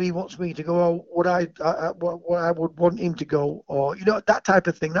he wants me to go, or what I would want him to go, or that type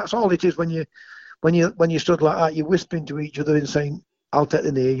of thing. That's all it is when you stood like that. You're whispering to each other and saying, "I'll take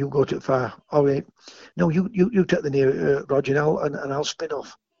the near, you go too far." All right, no, you take the near, Roger, and I'll spin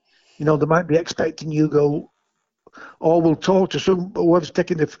off. They might be expecting you go, or we'll talk to whoever's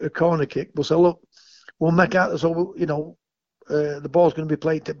taking the corner kick. We'll say, "Look, we'll make out as though the ball's going to be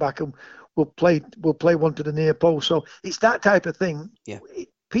played to back, and we'll play one to the near post." So it's that type of thing. Yeah.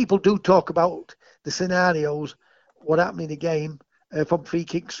 People do talk about the scenarios, what happened in the game from free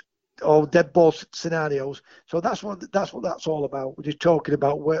kicks or dead ball scenarios. So that's what that's all about. We're just talking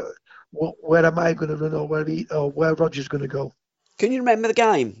about where am I going to run, or where Roger's going to go. Can you remember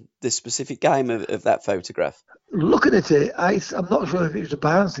the specific game of that photograph? Looking at it, I'm not sure if it was a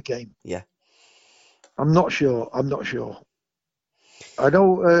Barnsley game. Yeah. I'm not sure. I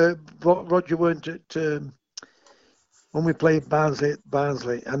know Roger weren't at when we played Barnsley.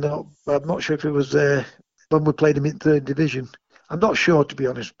 I know, but I'm not sure if it was when we played him in third division. I'm not sure, to be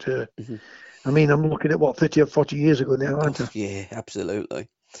honest. I mean, I'm looking at 30 or 40 years ago now, aren't I? Yeah, absolutely.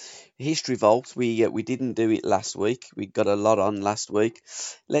 History Vault. We didn't do it last week. We got a lot on last week.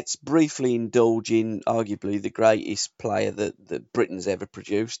 Let's briefly indulge in arguably the greatest player that Britain's ever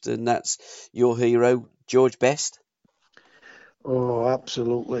produced, and that's your hero, George Best. Oh,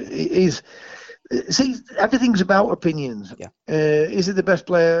 absolutely. See, everything's about opinions. Yeah. Is he the best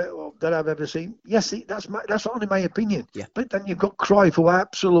player that I've ever seen? Yes, that's only my opinion. Yeah. But then you've got Cruyff, who I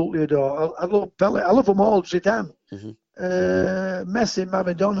absolutely adore. I love Pele. I love them all. Zidane, Messi,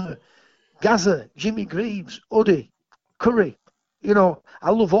 Maradona, Gaza, Jimmy Greaves, Uddy, Curry. I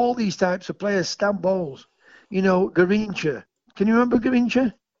love all these types of players. Stan Bowles, Garincha. Can you remember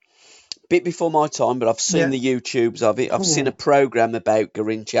Garincha? Bit before my time, but I've seen the YouTubes of it. I've seen a program about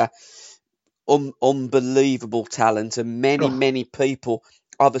Garincha. Unbelievable talent, and many people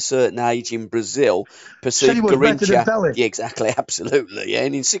of a certain age in Brazil perceive Garincha. Yeah, exactly, absolutely. Yeah.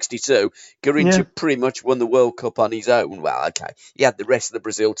 And in '62, Garincha pretty much won the World Cup on his own. Well, okay, he had the rest of the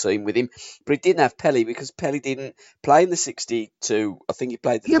Brazil team with him, but he didn't have Pele because Pele didn't play in the '62. I think he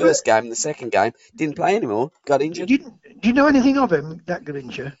played the first game, the second game didn't play anymore. Got injured. Do you know anything of him, that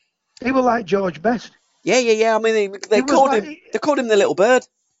Garincha? He was like George Best. Yeah. I mean, they called him the little bird.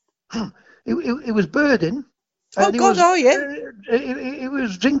 It was birding. Oh God! He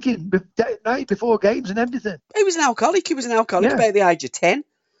was drinking night before games and everything. He was an alcoholic. About the age of 10.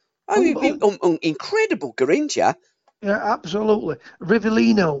 Incredible Garincha. Yeah, absolutely.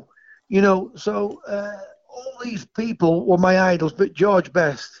 Rivellino, So all these people were my idols, but George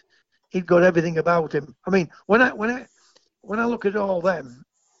Best, he'd got everything about him. I mean, when I look at all them,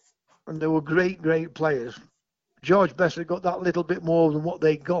 and they were great players. George Best had got that little bit more than what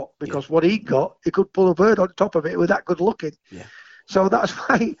they got, because what he got, he could pull a bird on top of it. With that good looking. Yeah. So that's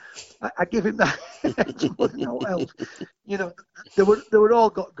why I give him that. No else. They were all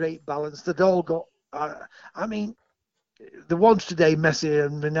got great balance. They'd all got. I mean, the ones today, Messi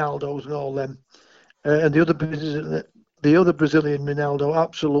and Ronaldo's and all them, and the other Brazilian Ronaldo,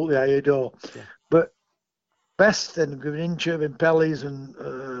 absolutely I adore. Yeah. But Best and Garincha and Pele's and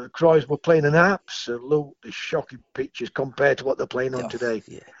Cruyff were playing an absolutely shocking pitches compared to what they're playing on today.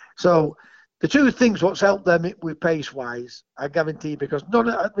 Yeah. So the two things what's helped them with pace-wise, I guarantee, because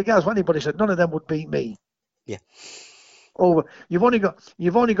regardless what anybody said, none of them would beat me. Yeah. You've only got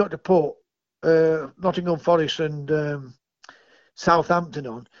to put Nottingham Forest and Southampton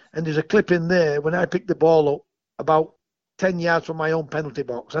on, and there's a clip in there when I picked the ball up about 10 yards from my own penalty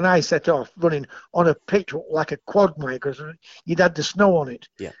box, and I set off running on a pitch like a quagmire because you'd had the snow on it.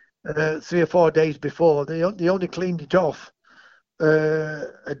 Yeah. 3 or 4 days before. They only cleaned it off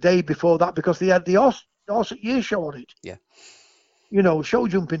a day before that because they had the horse at year show on it. Yeah. Show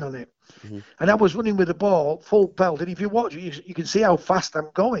jumping on it. Mm-hmm. And I was running with the ball full pelt, and if you watch it, you can see how fast I'm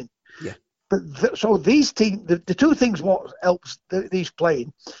going. Yeah. But so these teams, the two things what helps these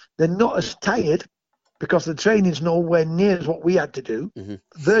playing, they're not as tired, because the training's nowhere near as what we had to do.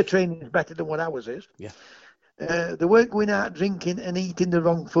 Mm-hmm. Their training is better than what ours is. Yeah. They weren't going out drinking and eating the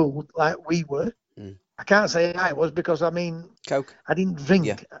wrong food like we were. Mm. I can't say I was because, Coke. I didn't drink.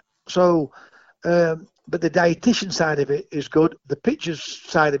 Yeah. So, but the dietitian side of it is good. The pitchers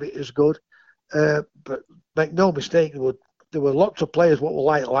side of it is good. But make no mistake, there were lots of players what were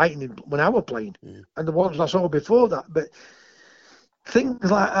like lightning when I was playing. Mm. And the ones I saw before that. But things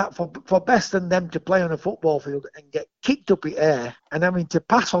like that for best than them to play on a football field and get kicked up in air and having to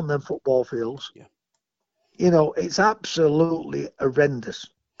pass on them football fields, Yeah. it's absolutely horrendous.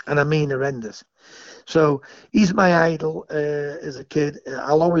 And I mean horrendous. So he's my idol as a kid.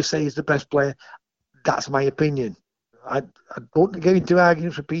 I'll always say he's the best player. That's my opinion. I don't get into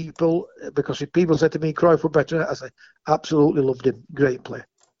arguments with people because if people said to me Cruyff were better, I say absolutely loved him, great player.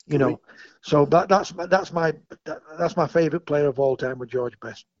 So that's my favourite player of all time with George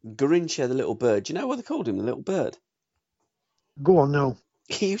Best. Garrincha, the little bird. Do you know why they called him the little bird? Go on now.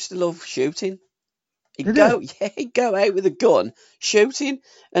 He used to love shooting. He'd Did go out with a gun shooting,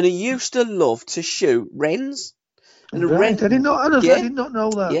 and he used to love to shoot wrens. And Right, I did not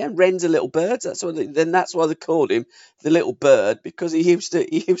know that. Yeah, wrens are little birds. That's why they called him the little bird, because he used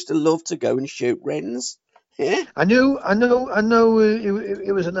to love to go and shoot wrens. Yeah. I know.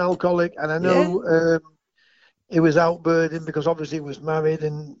 He was an alcoholic, and I know he was out birding because obviously he was married,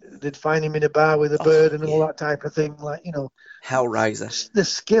 and they'd find him in a bar with a bird and all that type of thing. Like Hellraiser. The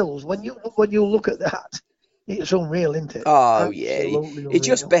skills when you look at that, it's unreal, isn't it? Oh Absolutely yeah, he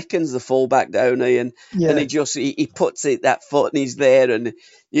just beckons the fullback, don't he? And he puts it that foot, and he's there, and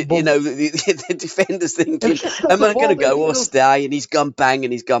the defender's thinking, am I going to go or stay? And he's gone bang,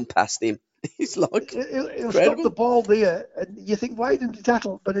 and he's gone past him. He's like, he'll stop the ball there, and you think, why didn't he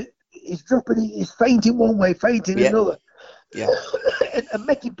tackle? But he's dropping, he's feinting one way, feinting another. Yeah. and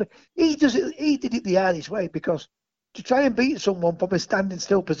making, he did it the hardest way, because to try and beat someone from a standing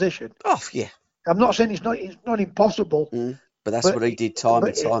still position. Oh yeah. I'm not saying it's not impossible. But that's what he did time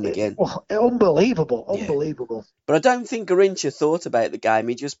and time again. Unbelievable. But I don't think Garrincha thought about the game.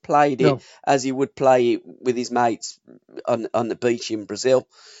 He just played it as he would play it with his mates on the beach in Brazil.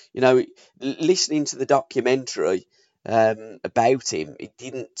 Listening to the documentary about him, it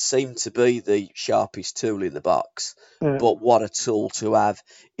didn't seem to be the sharpest tool in the box. But what a tool to have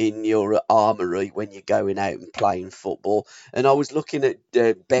in your armoury when you're going out and playing football. And I was looking at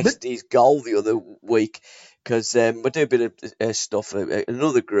Bestie's goal the other week, because we do a bit of stuff,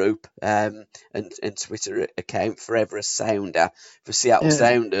 another group and Twitter account, Forever a Sounder, for Seattle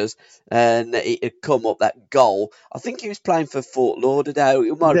Sounders, and it had come up, that goal. I think he was playing for Fort Lauderdale.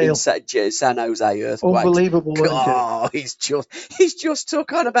 It might have been San Jose Earthquakes. Unbelievable. Oh, he's just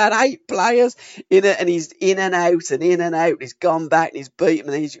took on about 8 players in it, and he's in and out and in and out. He's gone back and he's beat him,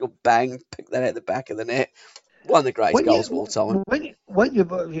 and then he's got bang, pick that out the back of the net. One of the greatest goals of all time. When you,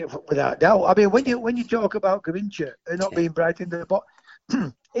 without doubt, I mean, when you talk about Garrincha not being bright in the box,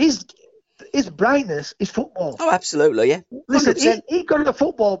 his brightness is football. Oh, absolutely, yeah. 100%. Listen, he got a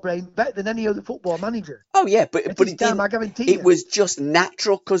football brain better than any other football manager. Oh yeah, but it didn't, I guarantee it was just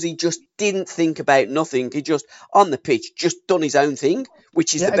natural, because he just didn't think about nothing. He just on the pitch just done his own thing,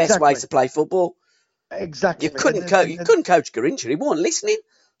 which is the best way to play football. Exactly. You couldn't coach Garrincha. He wasn't listening.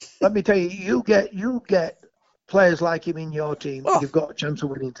 Let me tell you, you get players like him in your team, you've got a chance of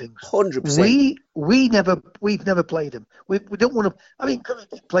winning things. 100%. We've never played him. We don't want to. I mean, Curran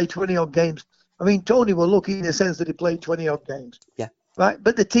play 20 odd games. I mean, Tony were lucky in the sense that he played 20 odd games. Yeah. Right,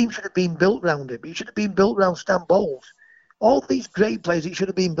 but the team should have been built around him. He should have been built around Stan Bowles. All these great players, it should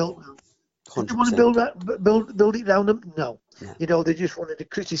have been built around. 100%. Did you want to build it around them? No. They just wanted to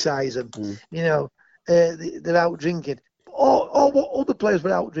criticise them. They're out drinking. All what other players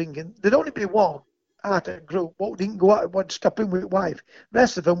were out drinking. There'd only be one out of a group what didn't go out and stop him with his wife. The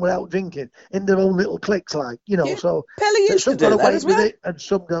rest of them were out drinking in their own little cliques, so Pelly used to do that as well. It, and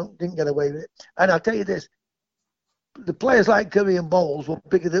some didn't get away with it. And I'll tell you this, the players like Curry and Bowles were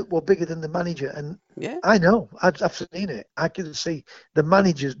bigger than the manager, and I know, I've seen it. I can see the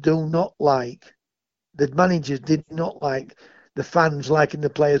managers did not like the fans liking the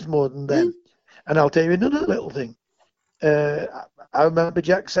players more than them. And I'll tell you another little thing. I remember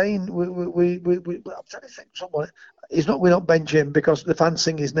Jack saying, I'm trying to think someone. We're not benching him because the fans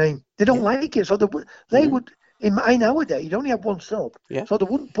sing his name. They don't like it, so they would. In nowadays, you'd only have one sub, so they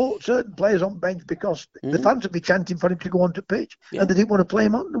wouldn't put certain players on bench because the fans would be chanting for him to go onto pitch, and they didn't want to play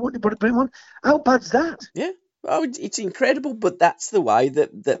him on. They wouldn't put him on. How bad's that? Yeah. Oh, it's incredible, but that's the way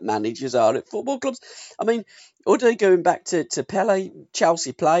that managers are at football clubs. I mean, already going back to Pele,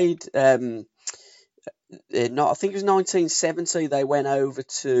 Chelsea played. I think it was 1970. They went over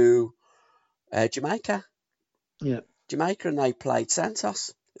to Jamaica. Yeah, Jamaica, and they played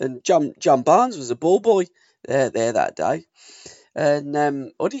Santos. And John Barnes was a ball boy there that day. And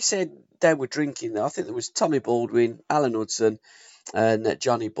Uddy said they were drinking. I think there was Tommy Baldwin, Alan Hudson, and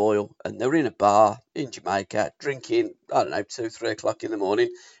Johnny Boyle, and they were in a bar in Jamaica drinking, I don't know, 2, 3 o'clock in the morning.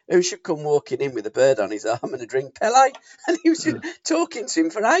 Who should come walking in with a bird on his arm and a drink? Pele. And he was just talking to him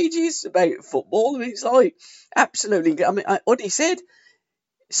for ages about football. And it's like, absolutely, I mean, what he said,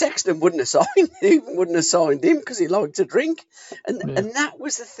 Sexton wouldn't have signed him because he liked to drink, and that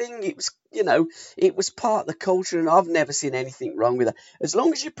was the thing. It was, it was part of the culture, and I've never seen anything wrong with that. As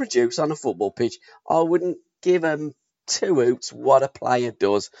long as you produce on a football pitch, I wouldn't give them two hoots what a player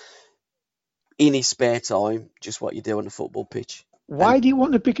does in his spare time, just what you do on a football pitch. Why do you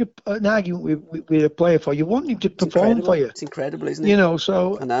want to pick an argument with a player for? You want him to perform for you. It's incredible, isn't it?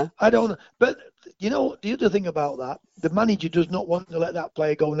 So I know. I don't know. But, the other thing about that, the manager does not want to let that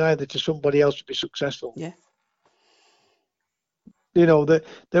player go neither to somebody else to be successful. Yeah. They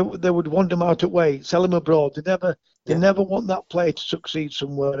would want him out of way, sell him abroad. They never want that player to succeed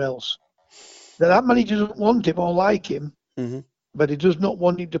somewhere else. That manager doesn't want him or like him, but he does not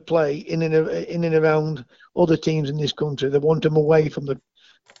want him to play in and around other teams in this country. They want him away from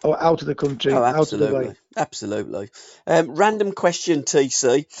out of the country, out of the way. Absolutely. Random question,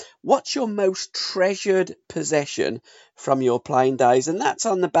 TC. What's your most treasured possession from your playing days? And that's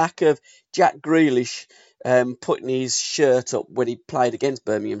on the back of Jack Grealish putting his shirt up when he played against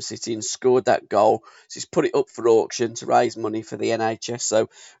Birmingham City and scored that goal. So he's put it up for auction to raise money for the NHS. So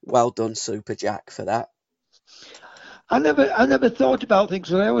well done, Super Jack, for that. I never thought about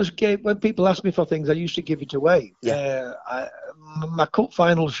things. I always when people ask me for things, I used to give it away. Yeah. My cup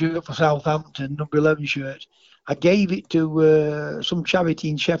final shirt for Southampton, number 11 shirt, I gave it to some charity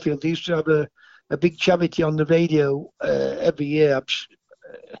in Sheffield. They used to have a big charity on the radio every year.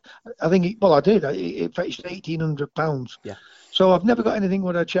 I think I did. It fetched £1,800. Yeah. So I've never got anything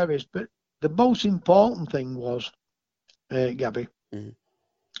what I cherished. But the most important thing was, Gabby,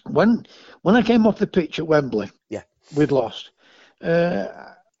 when I came off the pitch at Wembley, we'd lost.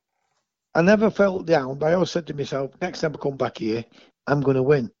 I never felt down, but I always said to myself, next time I come back here, I'm going to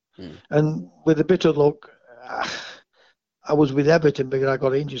win. And with a bit of luck, I was with Everton because I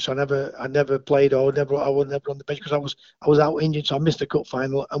got injured, so I never played I was never on the bench because I was out injured, so I missed the cup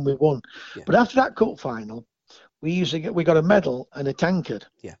final and we won. Yeah. But after that cup final, we got a medal and a tankard.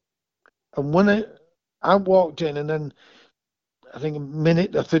 Yeah. And when I walked in, and then I think a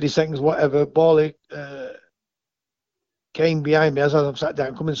minute or 30 seconds, whatever, Borley came behind me as I sat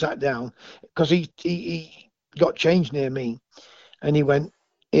down, because he got changed near me, and he went,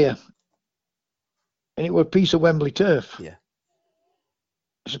 here. And it was a piece of Wembley turf. Yeah.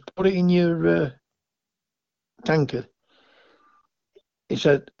 He said, put it in your tankard. He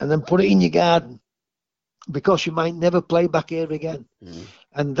said, and then put it in your garden, because you might never play back here again.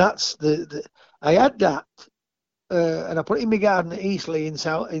 And that's I had that, and I put it in my garden at Eastleigh in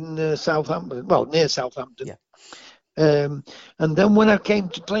Southampton, well, near Southampton. Yeah. And then when I came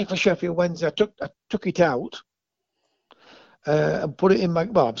to play for Sheffield Wednesday, I took it out and put it in my.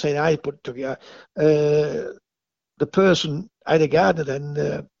 Well, I'm saying I took it out. The person, I had a gardener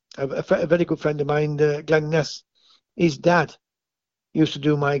then, a very good friend of mine, Glenn Ness. His dad used to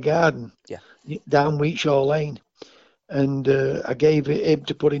do my garden down Wheatshaw Lane, and I gave it him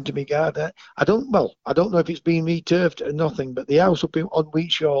to put into my garden. I don't know if it's been returfed or nothing, but the house up on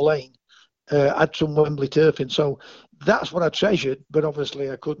Wheatshaw Lane had some Wembley turfing, so that's what I treasured. But obviously,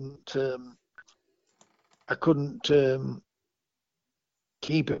 I couldn't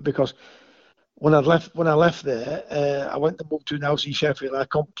keep it, because when I left there, I went to move to an house in Sheffield. I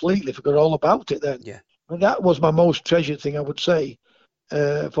completely forgot all about it then. Yeah, and that was my most treasured thing, I would say,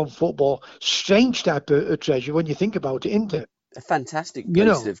 from football. Strange type of treasure when you think about it, isn't it? A fantastic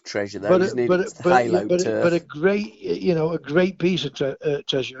piece of treasure, though, isn't it? It's the halo turf. But a great piece of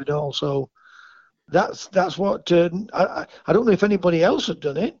treasure, and also that's what I don't know if anybody else had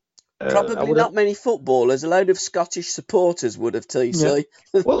done it. Probably not many footballers. A load of Scottish supporters would have, TC.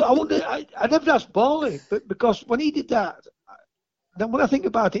 Yeah. Well, I never asked Borley, but because when he did that, then when I think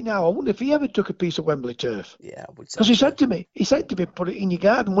about it now, I wonder if he ever took a piece of Wembley turf. Yeah, I would say. Because he said to me, put it in your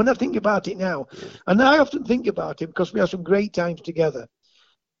garden. When I think about it now, and I often think about it because we had some great times together,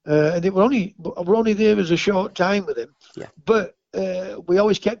 and we're only there as a short time with him. Yeah. But we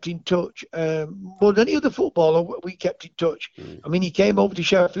always kept in touch. More than any other footballer, we kept in touch. I mean, he came over to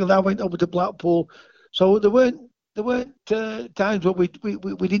Sheffield. I went over to Blackpool. So there weren't times where we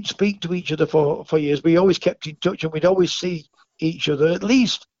didn't speak to each other for years. We always kept in touch, and we'd always see each other at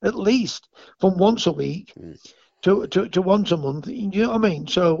least from once a week to once a month. You know what I mean?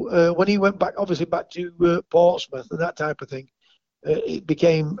 So when he went back to Portsmouth and that type of thing, it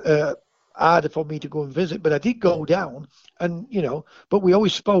became harder for me to go and visit. But I did go down, and but we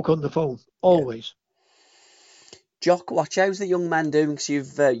always spoke on the phone, always. Jock, watch, how's the young man doing? Because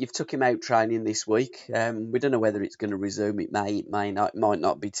you've took him out training this week. We don't know whether it's going to resume. It may not. It might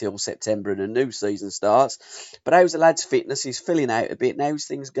not be till September and a new season starts. But how's the lad's fitness? He's filling out a bit. And how's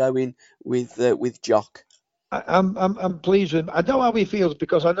things going with Jock? I'm pleased with him. I know how he feels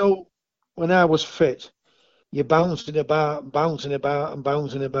because I know when I was fit, you're bouncing about.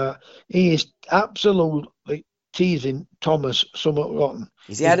 He is absolutely teasing Thomas somewhat rotten.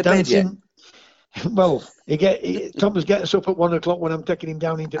 Is he out of bed yet? Well, Thomas gets up at 1 o'clock when I'm taking him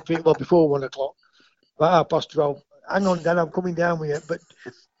down into the field. Well, before 1 o'clock, about 12:30. Hang on, Dad, I'm coming down with you. But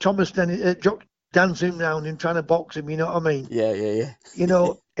Thomas then Jock dancing around and trying to box him. You know what I mean? Yeah. You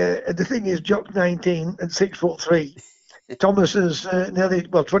know, the thing is, Jock's 19 and 6'3". Thomas is nearly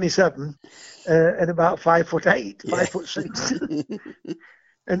 27 and about 5'8", 5'6".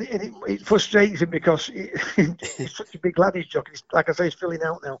 And it frustrates him because he's such a big lad, he's Jock. Like I say, he's filling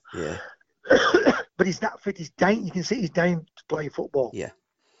out now. Yeah. But he's that fit. He's dying. You can see he's dying to play football. Yeah.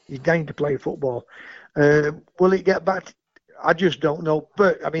 He's dying to play football. Will it get back? I just don't know.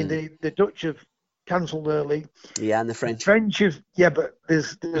 But I mean, the Dutch have cancelled early. Yeah, and the French. But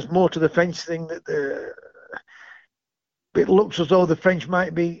there's more to the French thing that it looks as though the French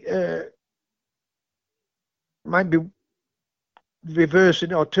might be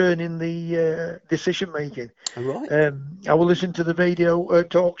reversing or turning the decision making. All right. I will listen to the radio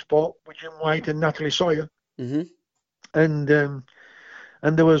talk sport with Jim White and Natalie Sawyer, and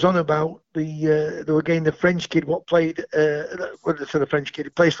there was on about they were getting the French kid what played the French kid, he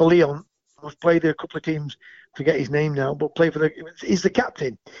plays for Lyon, was played a couple of teams, forget his name now, but played for he's the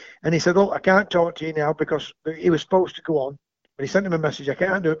captain, and he said, "Oh, I can't talk to you now because he was supposed to go on, but he sent him a message, I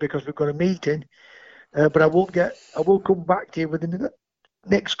can't do it because we've got a meeting." But I will come back to you within the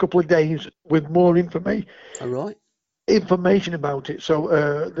next couple of days with more information. All right. Information about it. So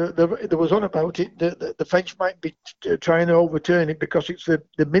there was on about it. The French might be trying to overturn it because it's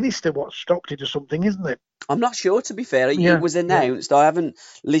the minister what stopped it or something, isn't it? I'm not sure, to be fair. It was announced. I haven't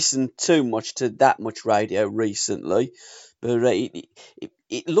listened too much to that much radio recently, but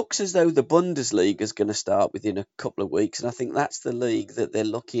it looks as though the Bundesliga is going to start within a couple of weeks, and I think that's the league that they're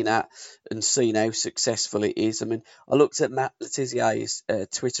looking at and seeing how successful it is. I mean, I looked at Matt Letizier's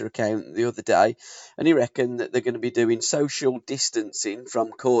Twitter account the other day, and he reckoned that they're going to be doing social distancing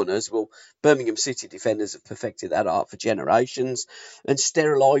from corners. Well, Birmingham City defenders have perfected that art for generations, and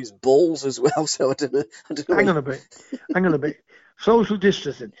sterilised balls as well. So I don't know. Hang on a bit. Social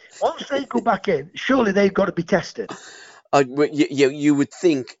distancing. Once they go back in, surely they've got to be tested. You would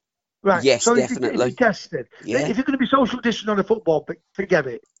think, right? Yes, so definitely. If you're tested, if you're going to be social distancing on a football, forget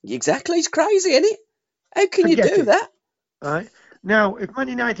it. Exactly, it's crazy, isn't it? How can you do that? Right now, if Man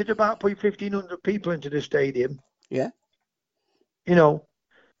United about put 1,500 people into the stadium, you know,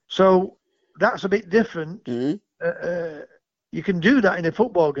 so that's a bit different. You can do that in a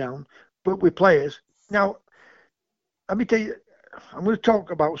football ground, but with players. Now, let me tell you, I'm going to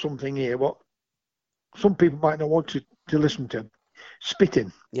talk about something here. What some people might not want to listen to.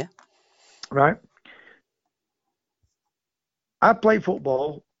 Spitting. Yeah. Right? I played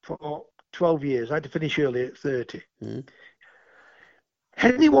football for 12 years. I had to finish early at 30.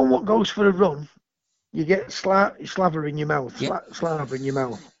 Anyone what goes for a run, you get slaver in your mouth. Slaver in your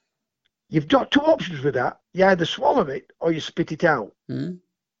mouth. You've got two options with that. You either swallow it or you spit it out.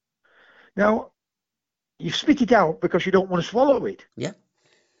 Now, you spit it out because you don't want to swallow it. Yeah.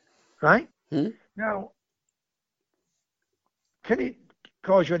 Right? Now, can it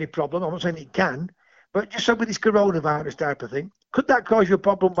cause you any problem? I'm not saying it can, but just so with this coronavirus type of thing, could that cause you a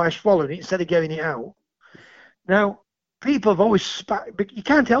problem by swallowing it instead of getting it out? Now, people have always spat, but you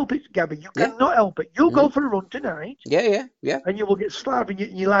can't help it, Gabby. You cannot help it. You'll go for a run tonight. Yeah. And you will get slapped and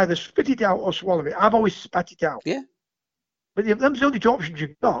you'll either spit it out or swallow it. I've always spat it out. Yeah. But them's the only two options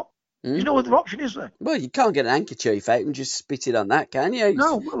you've got. There's no other option, is there? Well, you can't get an handkerchief out and just spit it on that, can you?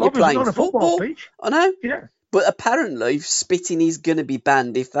 No, you're playing on a football pitch. I know. Yeah. But apparently, spitting is going to be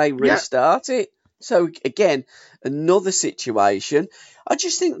banned if they restart it. So, again, another situation. I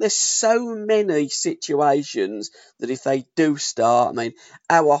just think there's so many situations that if they do start, I mean,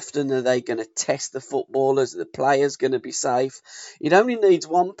 how often are they going to test the footballers? Are the players going to be safe? It only needs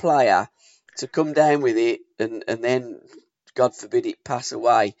one player to come down with it and then, God forbid, it pass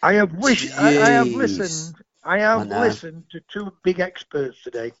away. I have listened to two big experts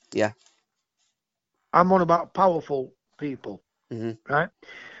today. Yeah. I'm on about powerful people, right?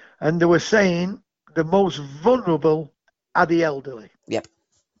 And they were saying the most vulnerable are the elderly. Yep.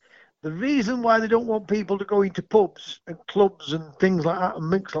 The reason why they don't want people to go into pubs and clubs and things like that and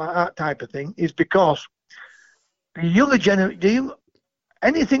mix like that type of thing is because the younger generation,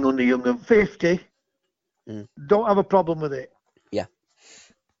 anything under younger 50 don't have a problem with it. Yeah.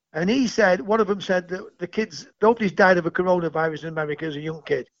 And he said, one of them said that the kids, nobody's died of a coronavirus in America as a young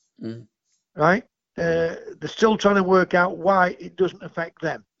kid, right? They're still trying to work out why it doesn't affect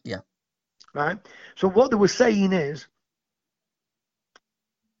them. Yeah. Right? So what they were saying is,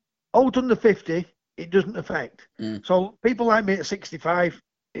 out under 50, it doesn't affect. So people like me at 65,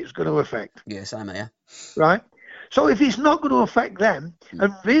 it's going to affect. Yes, I may. Right? So if it's not going to affect them,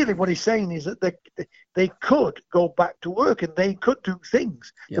 and really what he's saying is that they could go back to work and they could do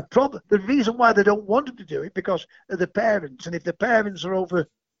things. Yeah. The reason why they don't want to do it because of the parents, and if the parents are over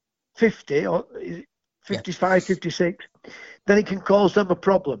 50 or 55, 56, then it can cause them a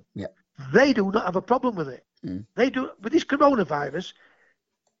problem. Yeah. They do not have a problem with it. They do with this coronavirus,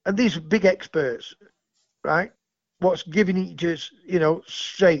 and these big experts, right? What's giving it just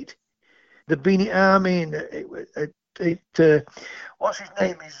straight. They've been in army, and what's his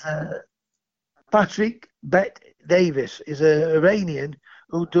name is Patrick Bet Davis is an Iranian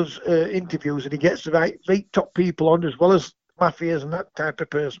who does interviews, and he gets the right top people on as well as mafias and that type of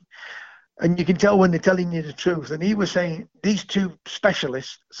person. And you can tell when they're telling you the truth. And he was saying these two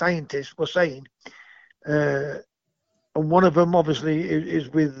scientists were saying, and one of them obviously is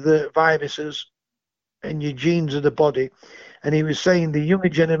with viruses and your genes of the body, and he was saying the younger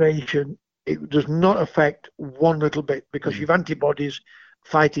generation, it does not affect one little bit because your antibodies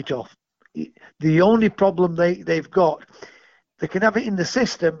fight it off. The only problem they've got, they can have it in the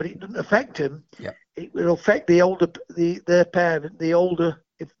system, but it doesn't affect them. Yeah. It will affect the older, their parent, the older.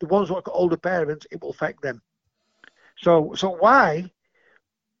 If the ones who have got older parents, it will affect them. So why?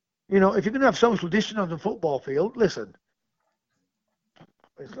 If you're going to have social distancing on the football field, listen.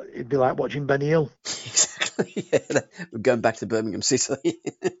 It'd be like watching Benny Hill. Exactly. Yeah. We're going back to Birmingham City.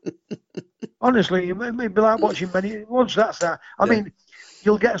 Honestly, it'd be like watching Benny. Once that's that, I mean,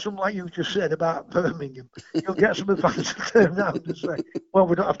 you'll get some, like you just said about Birmingham. You'll get some of the fans to turn around and say, "Well,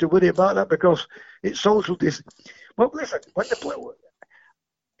 we don't have to worry about that because it's social distancing." Well, listen, when the play.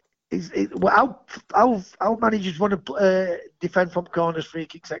 How managers want to defend from corners, free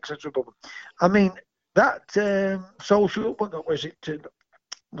kicks, etc. I mean, that social, what was it?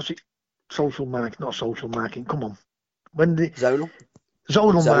 Was it social marking? Not social marking. Come on, when the zonal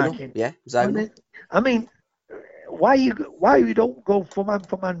marking? Yeah, zonal. I mean, why you don't go for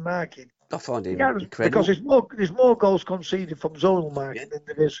man marking? I find it incredible because there's more goals conceded from zonal marking than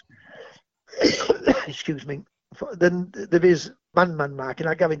there is. Excuse me. Than there is man marking.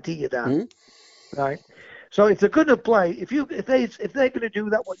 I guarantee you that. Right. So if they're going to play, if they're going to do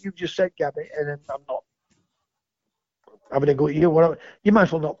that, what you just said, Gabby, and then I'm not having a go at you, whatever, you might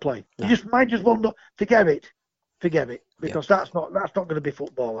as well not play. No. You might as well not forget it, because that's not going to be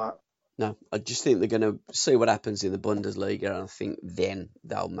football. That. No, I just think they're going to see what happens in the Bundesliga, and I think then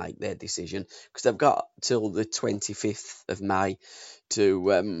they'll make their decision because they've got till the 25th of May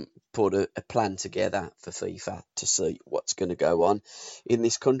to put a plan together for FIFA to see what's going to go on in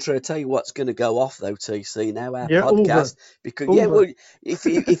this country. I tell you what's going to go off though, TC, now our podcast. Because well, if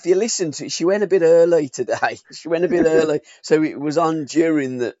you listen to it, she went a bit early today. So it was on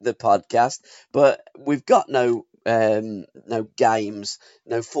during the podcast, but we've got no games,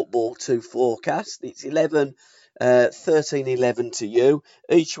 no football to forecast. It's 13-11 to you.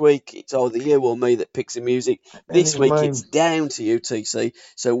 Each week it's either you or me that picks the music. This week it's down to you, TC.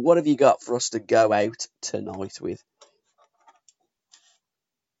 So what have you got for us to go out tonight with?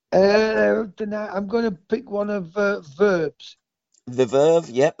 Tonight I'm going to pick one of Verbs. The Verve,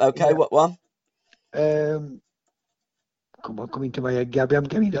 yep. Okay, yeah. What one? Come on, coming to my head, Gabby. I'm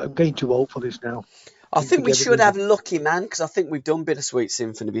getting too old for this now. I think we should have Lucky Man, because I think we've done Bittersweet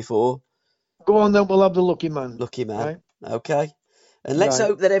Symphony before. Go on then, we'll have the Lucky Man. Lucky Man, right? Okay. And let's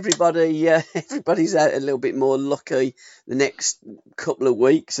hope that everybody's out a little bit more lucky the next couple of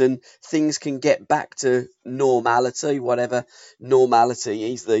weeks and things can get back to normality, whatever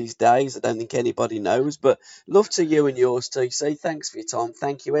normality is these days. I don't think anybody knows, but love to you and yours, TC. Thanks for your time.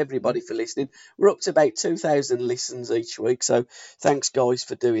 Thank you, everybody, for listening. We're up to about 2,000 listens each week, so thanks, guys,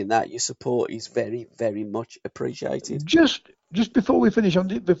 for doing that. Your support is very, very much appreciated. Just before we finish on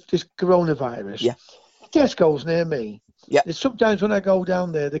this coronavirus, Tesco's near me. Yeah. Sometimes when I go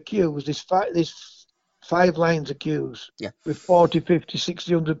down there, the queues, there's 5 lines of queues with 40, 50,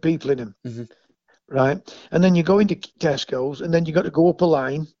 60, 100 people in them. Mm-hmm. Right? And then you go into Tesco's and then you got to go up a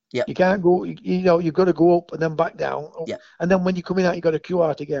line. Yeah. You can't go, you've got to go up and then back down. Yeah. And then when you're coming out, you got to queue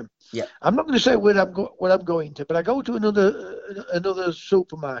out again. Yeah. I'm not going to say where I'm going to, but I go to another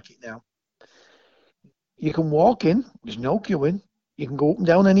supermarket now. You can walk in, there's no queuing. You can go up and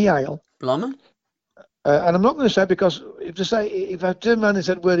down any aisle. Blimey. And I'm not going to say, because if I turned around and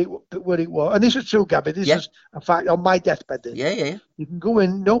said where it was, and this is true, Gabby, this is a fact on my deathbed. Yeah. You can go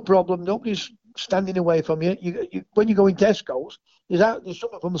in, no problem. Nobody's standing away from you. You when you go in Tesco's, there's some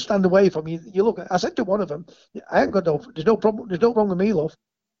of them will stand away from you. You look. I said to one of them, I ain't got no. There's no problem. There's no wrong with me, love.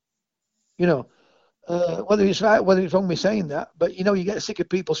 You know, whether it's right, whether it's wrong with saying that, but you know, you get sick of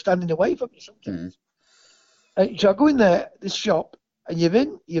people standing away from you sometimes. So I go in there, this shop, and you're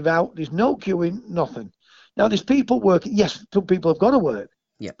in, you're out. There's no queuing, nothing. Now there's people working. Yes, some people have got to work.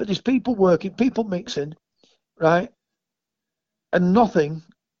 Yeah. But there's people working, people mixing, right? And nothing.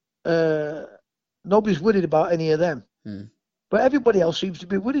 Nobody's worried about any of them. But everybody else seems to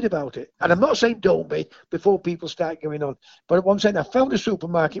be worried about it. And I'm not saying don't be before people start going on. But what I'm saying, I found a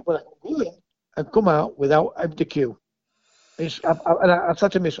supermarket where I can go in and come out without having to queue. I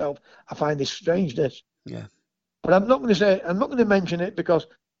said to myself, I find this strange, this. Yeah. But I'm not going to mention it, because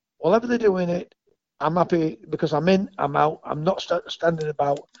whatever they're doing it, I'm happy because I'm in, I'm out. I'm not standing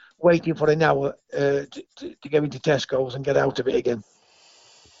about waiting for an hour to get into Tesco's and get out of it again.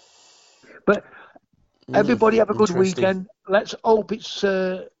 But everybody have a good weekend. Let's hope it's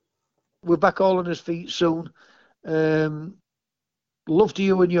we're back all on our feet soon. Love to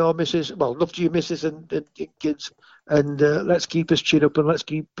you and your missus. Well, love to your missus and kids. And let's keep us chin up and let's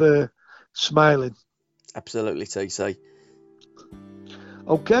keep smiling. Absolutely, TC.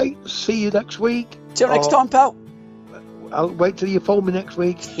 Okay, see you next week. Till next time, pal. I'll wait till you phone me next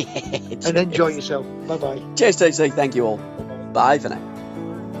week. And enjoy yourself. Bye-bye. Cheers, TC. Thank you all. Bye for now.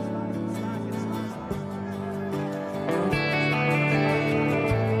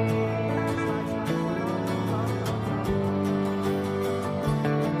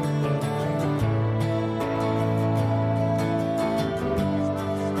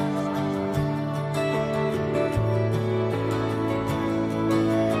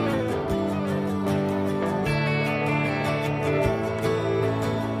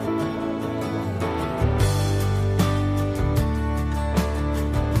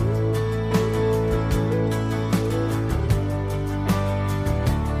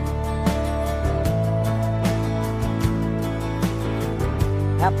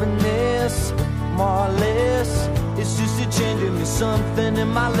 Happiness, more or less, it's just a changing me something in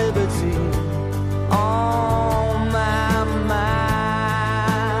my liberty on my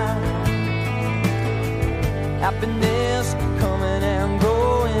mind. Happiness coming and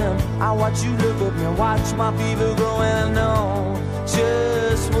going. I watch you look at me, watch my fever growing. I know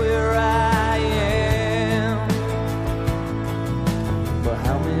just where I am. But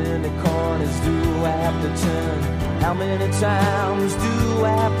how many corners do I have to turn? How many times do I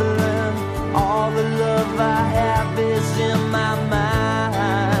have to learn? All the love I have is in my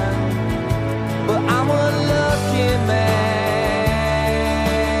mind. But I'm a lucky man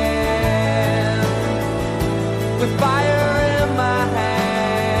with fire in my hands.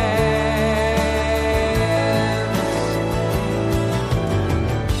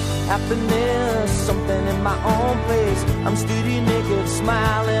 Happiness, something in my own place. I'm steady, naked,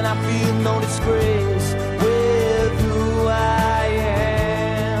 smiling. I feel no disgrace with who I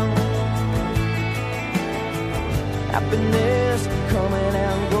am. Happiness coming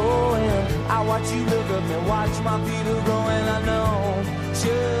and going. I watch you look at me, watch my feet are growing. I know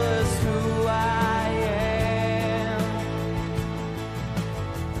just who I am.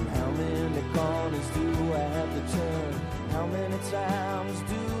 And how many corners do I have to turn? How many times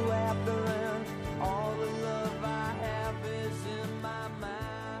do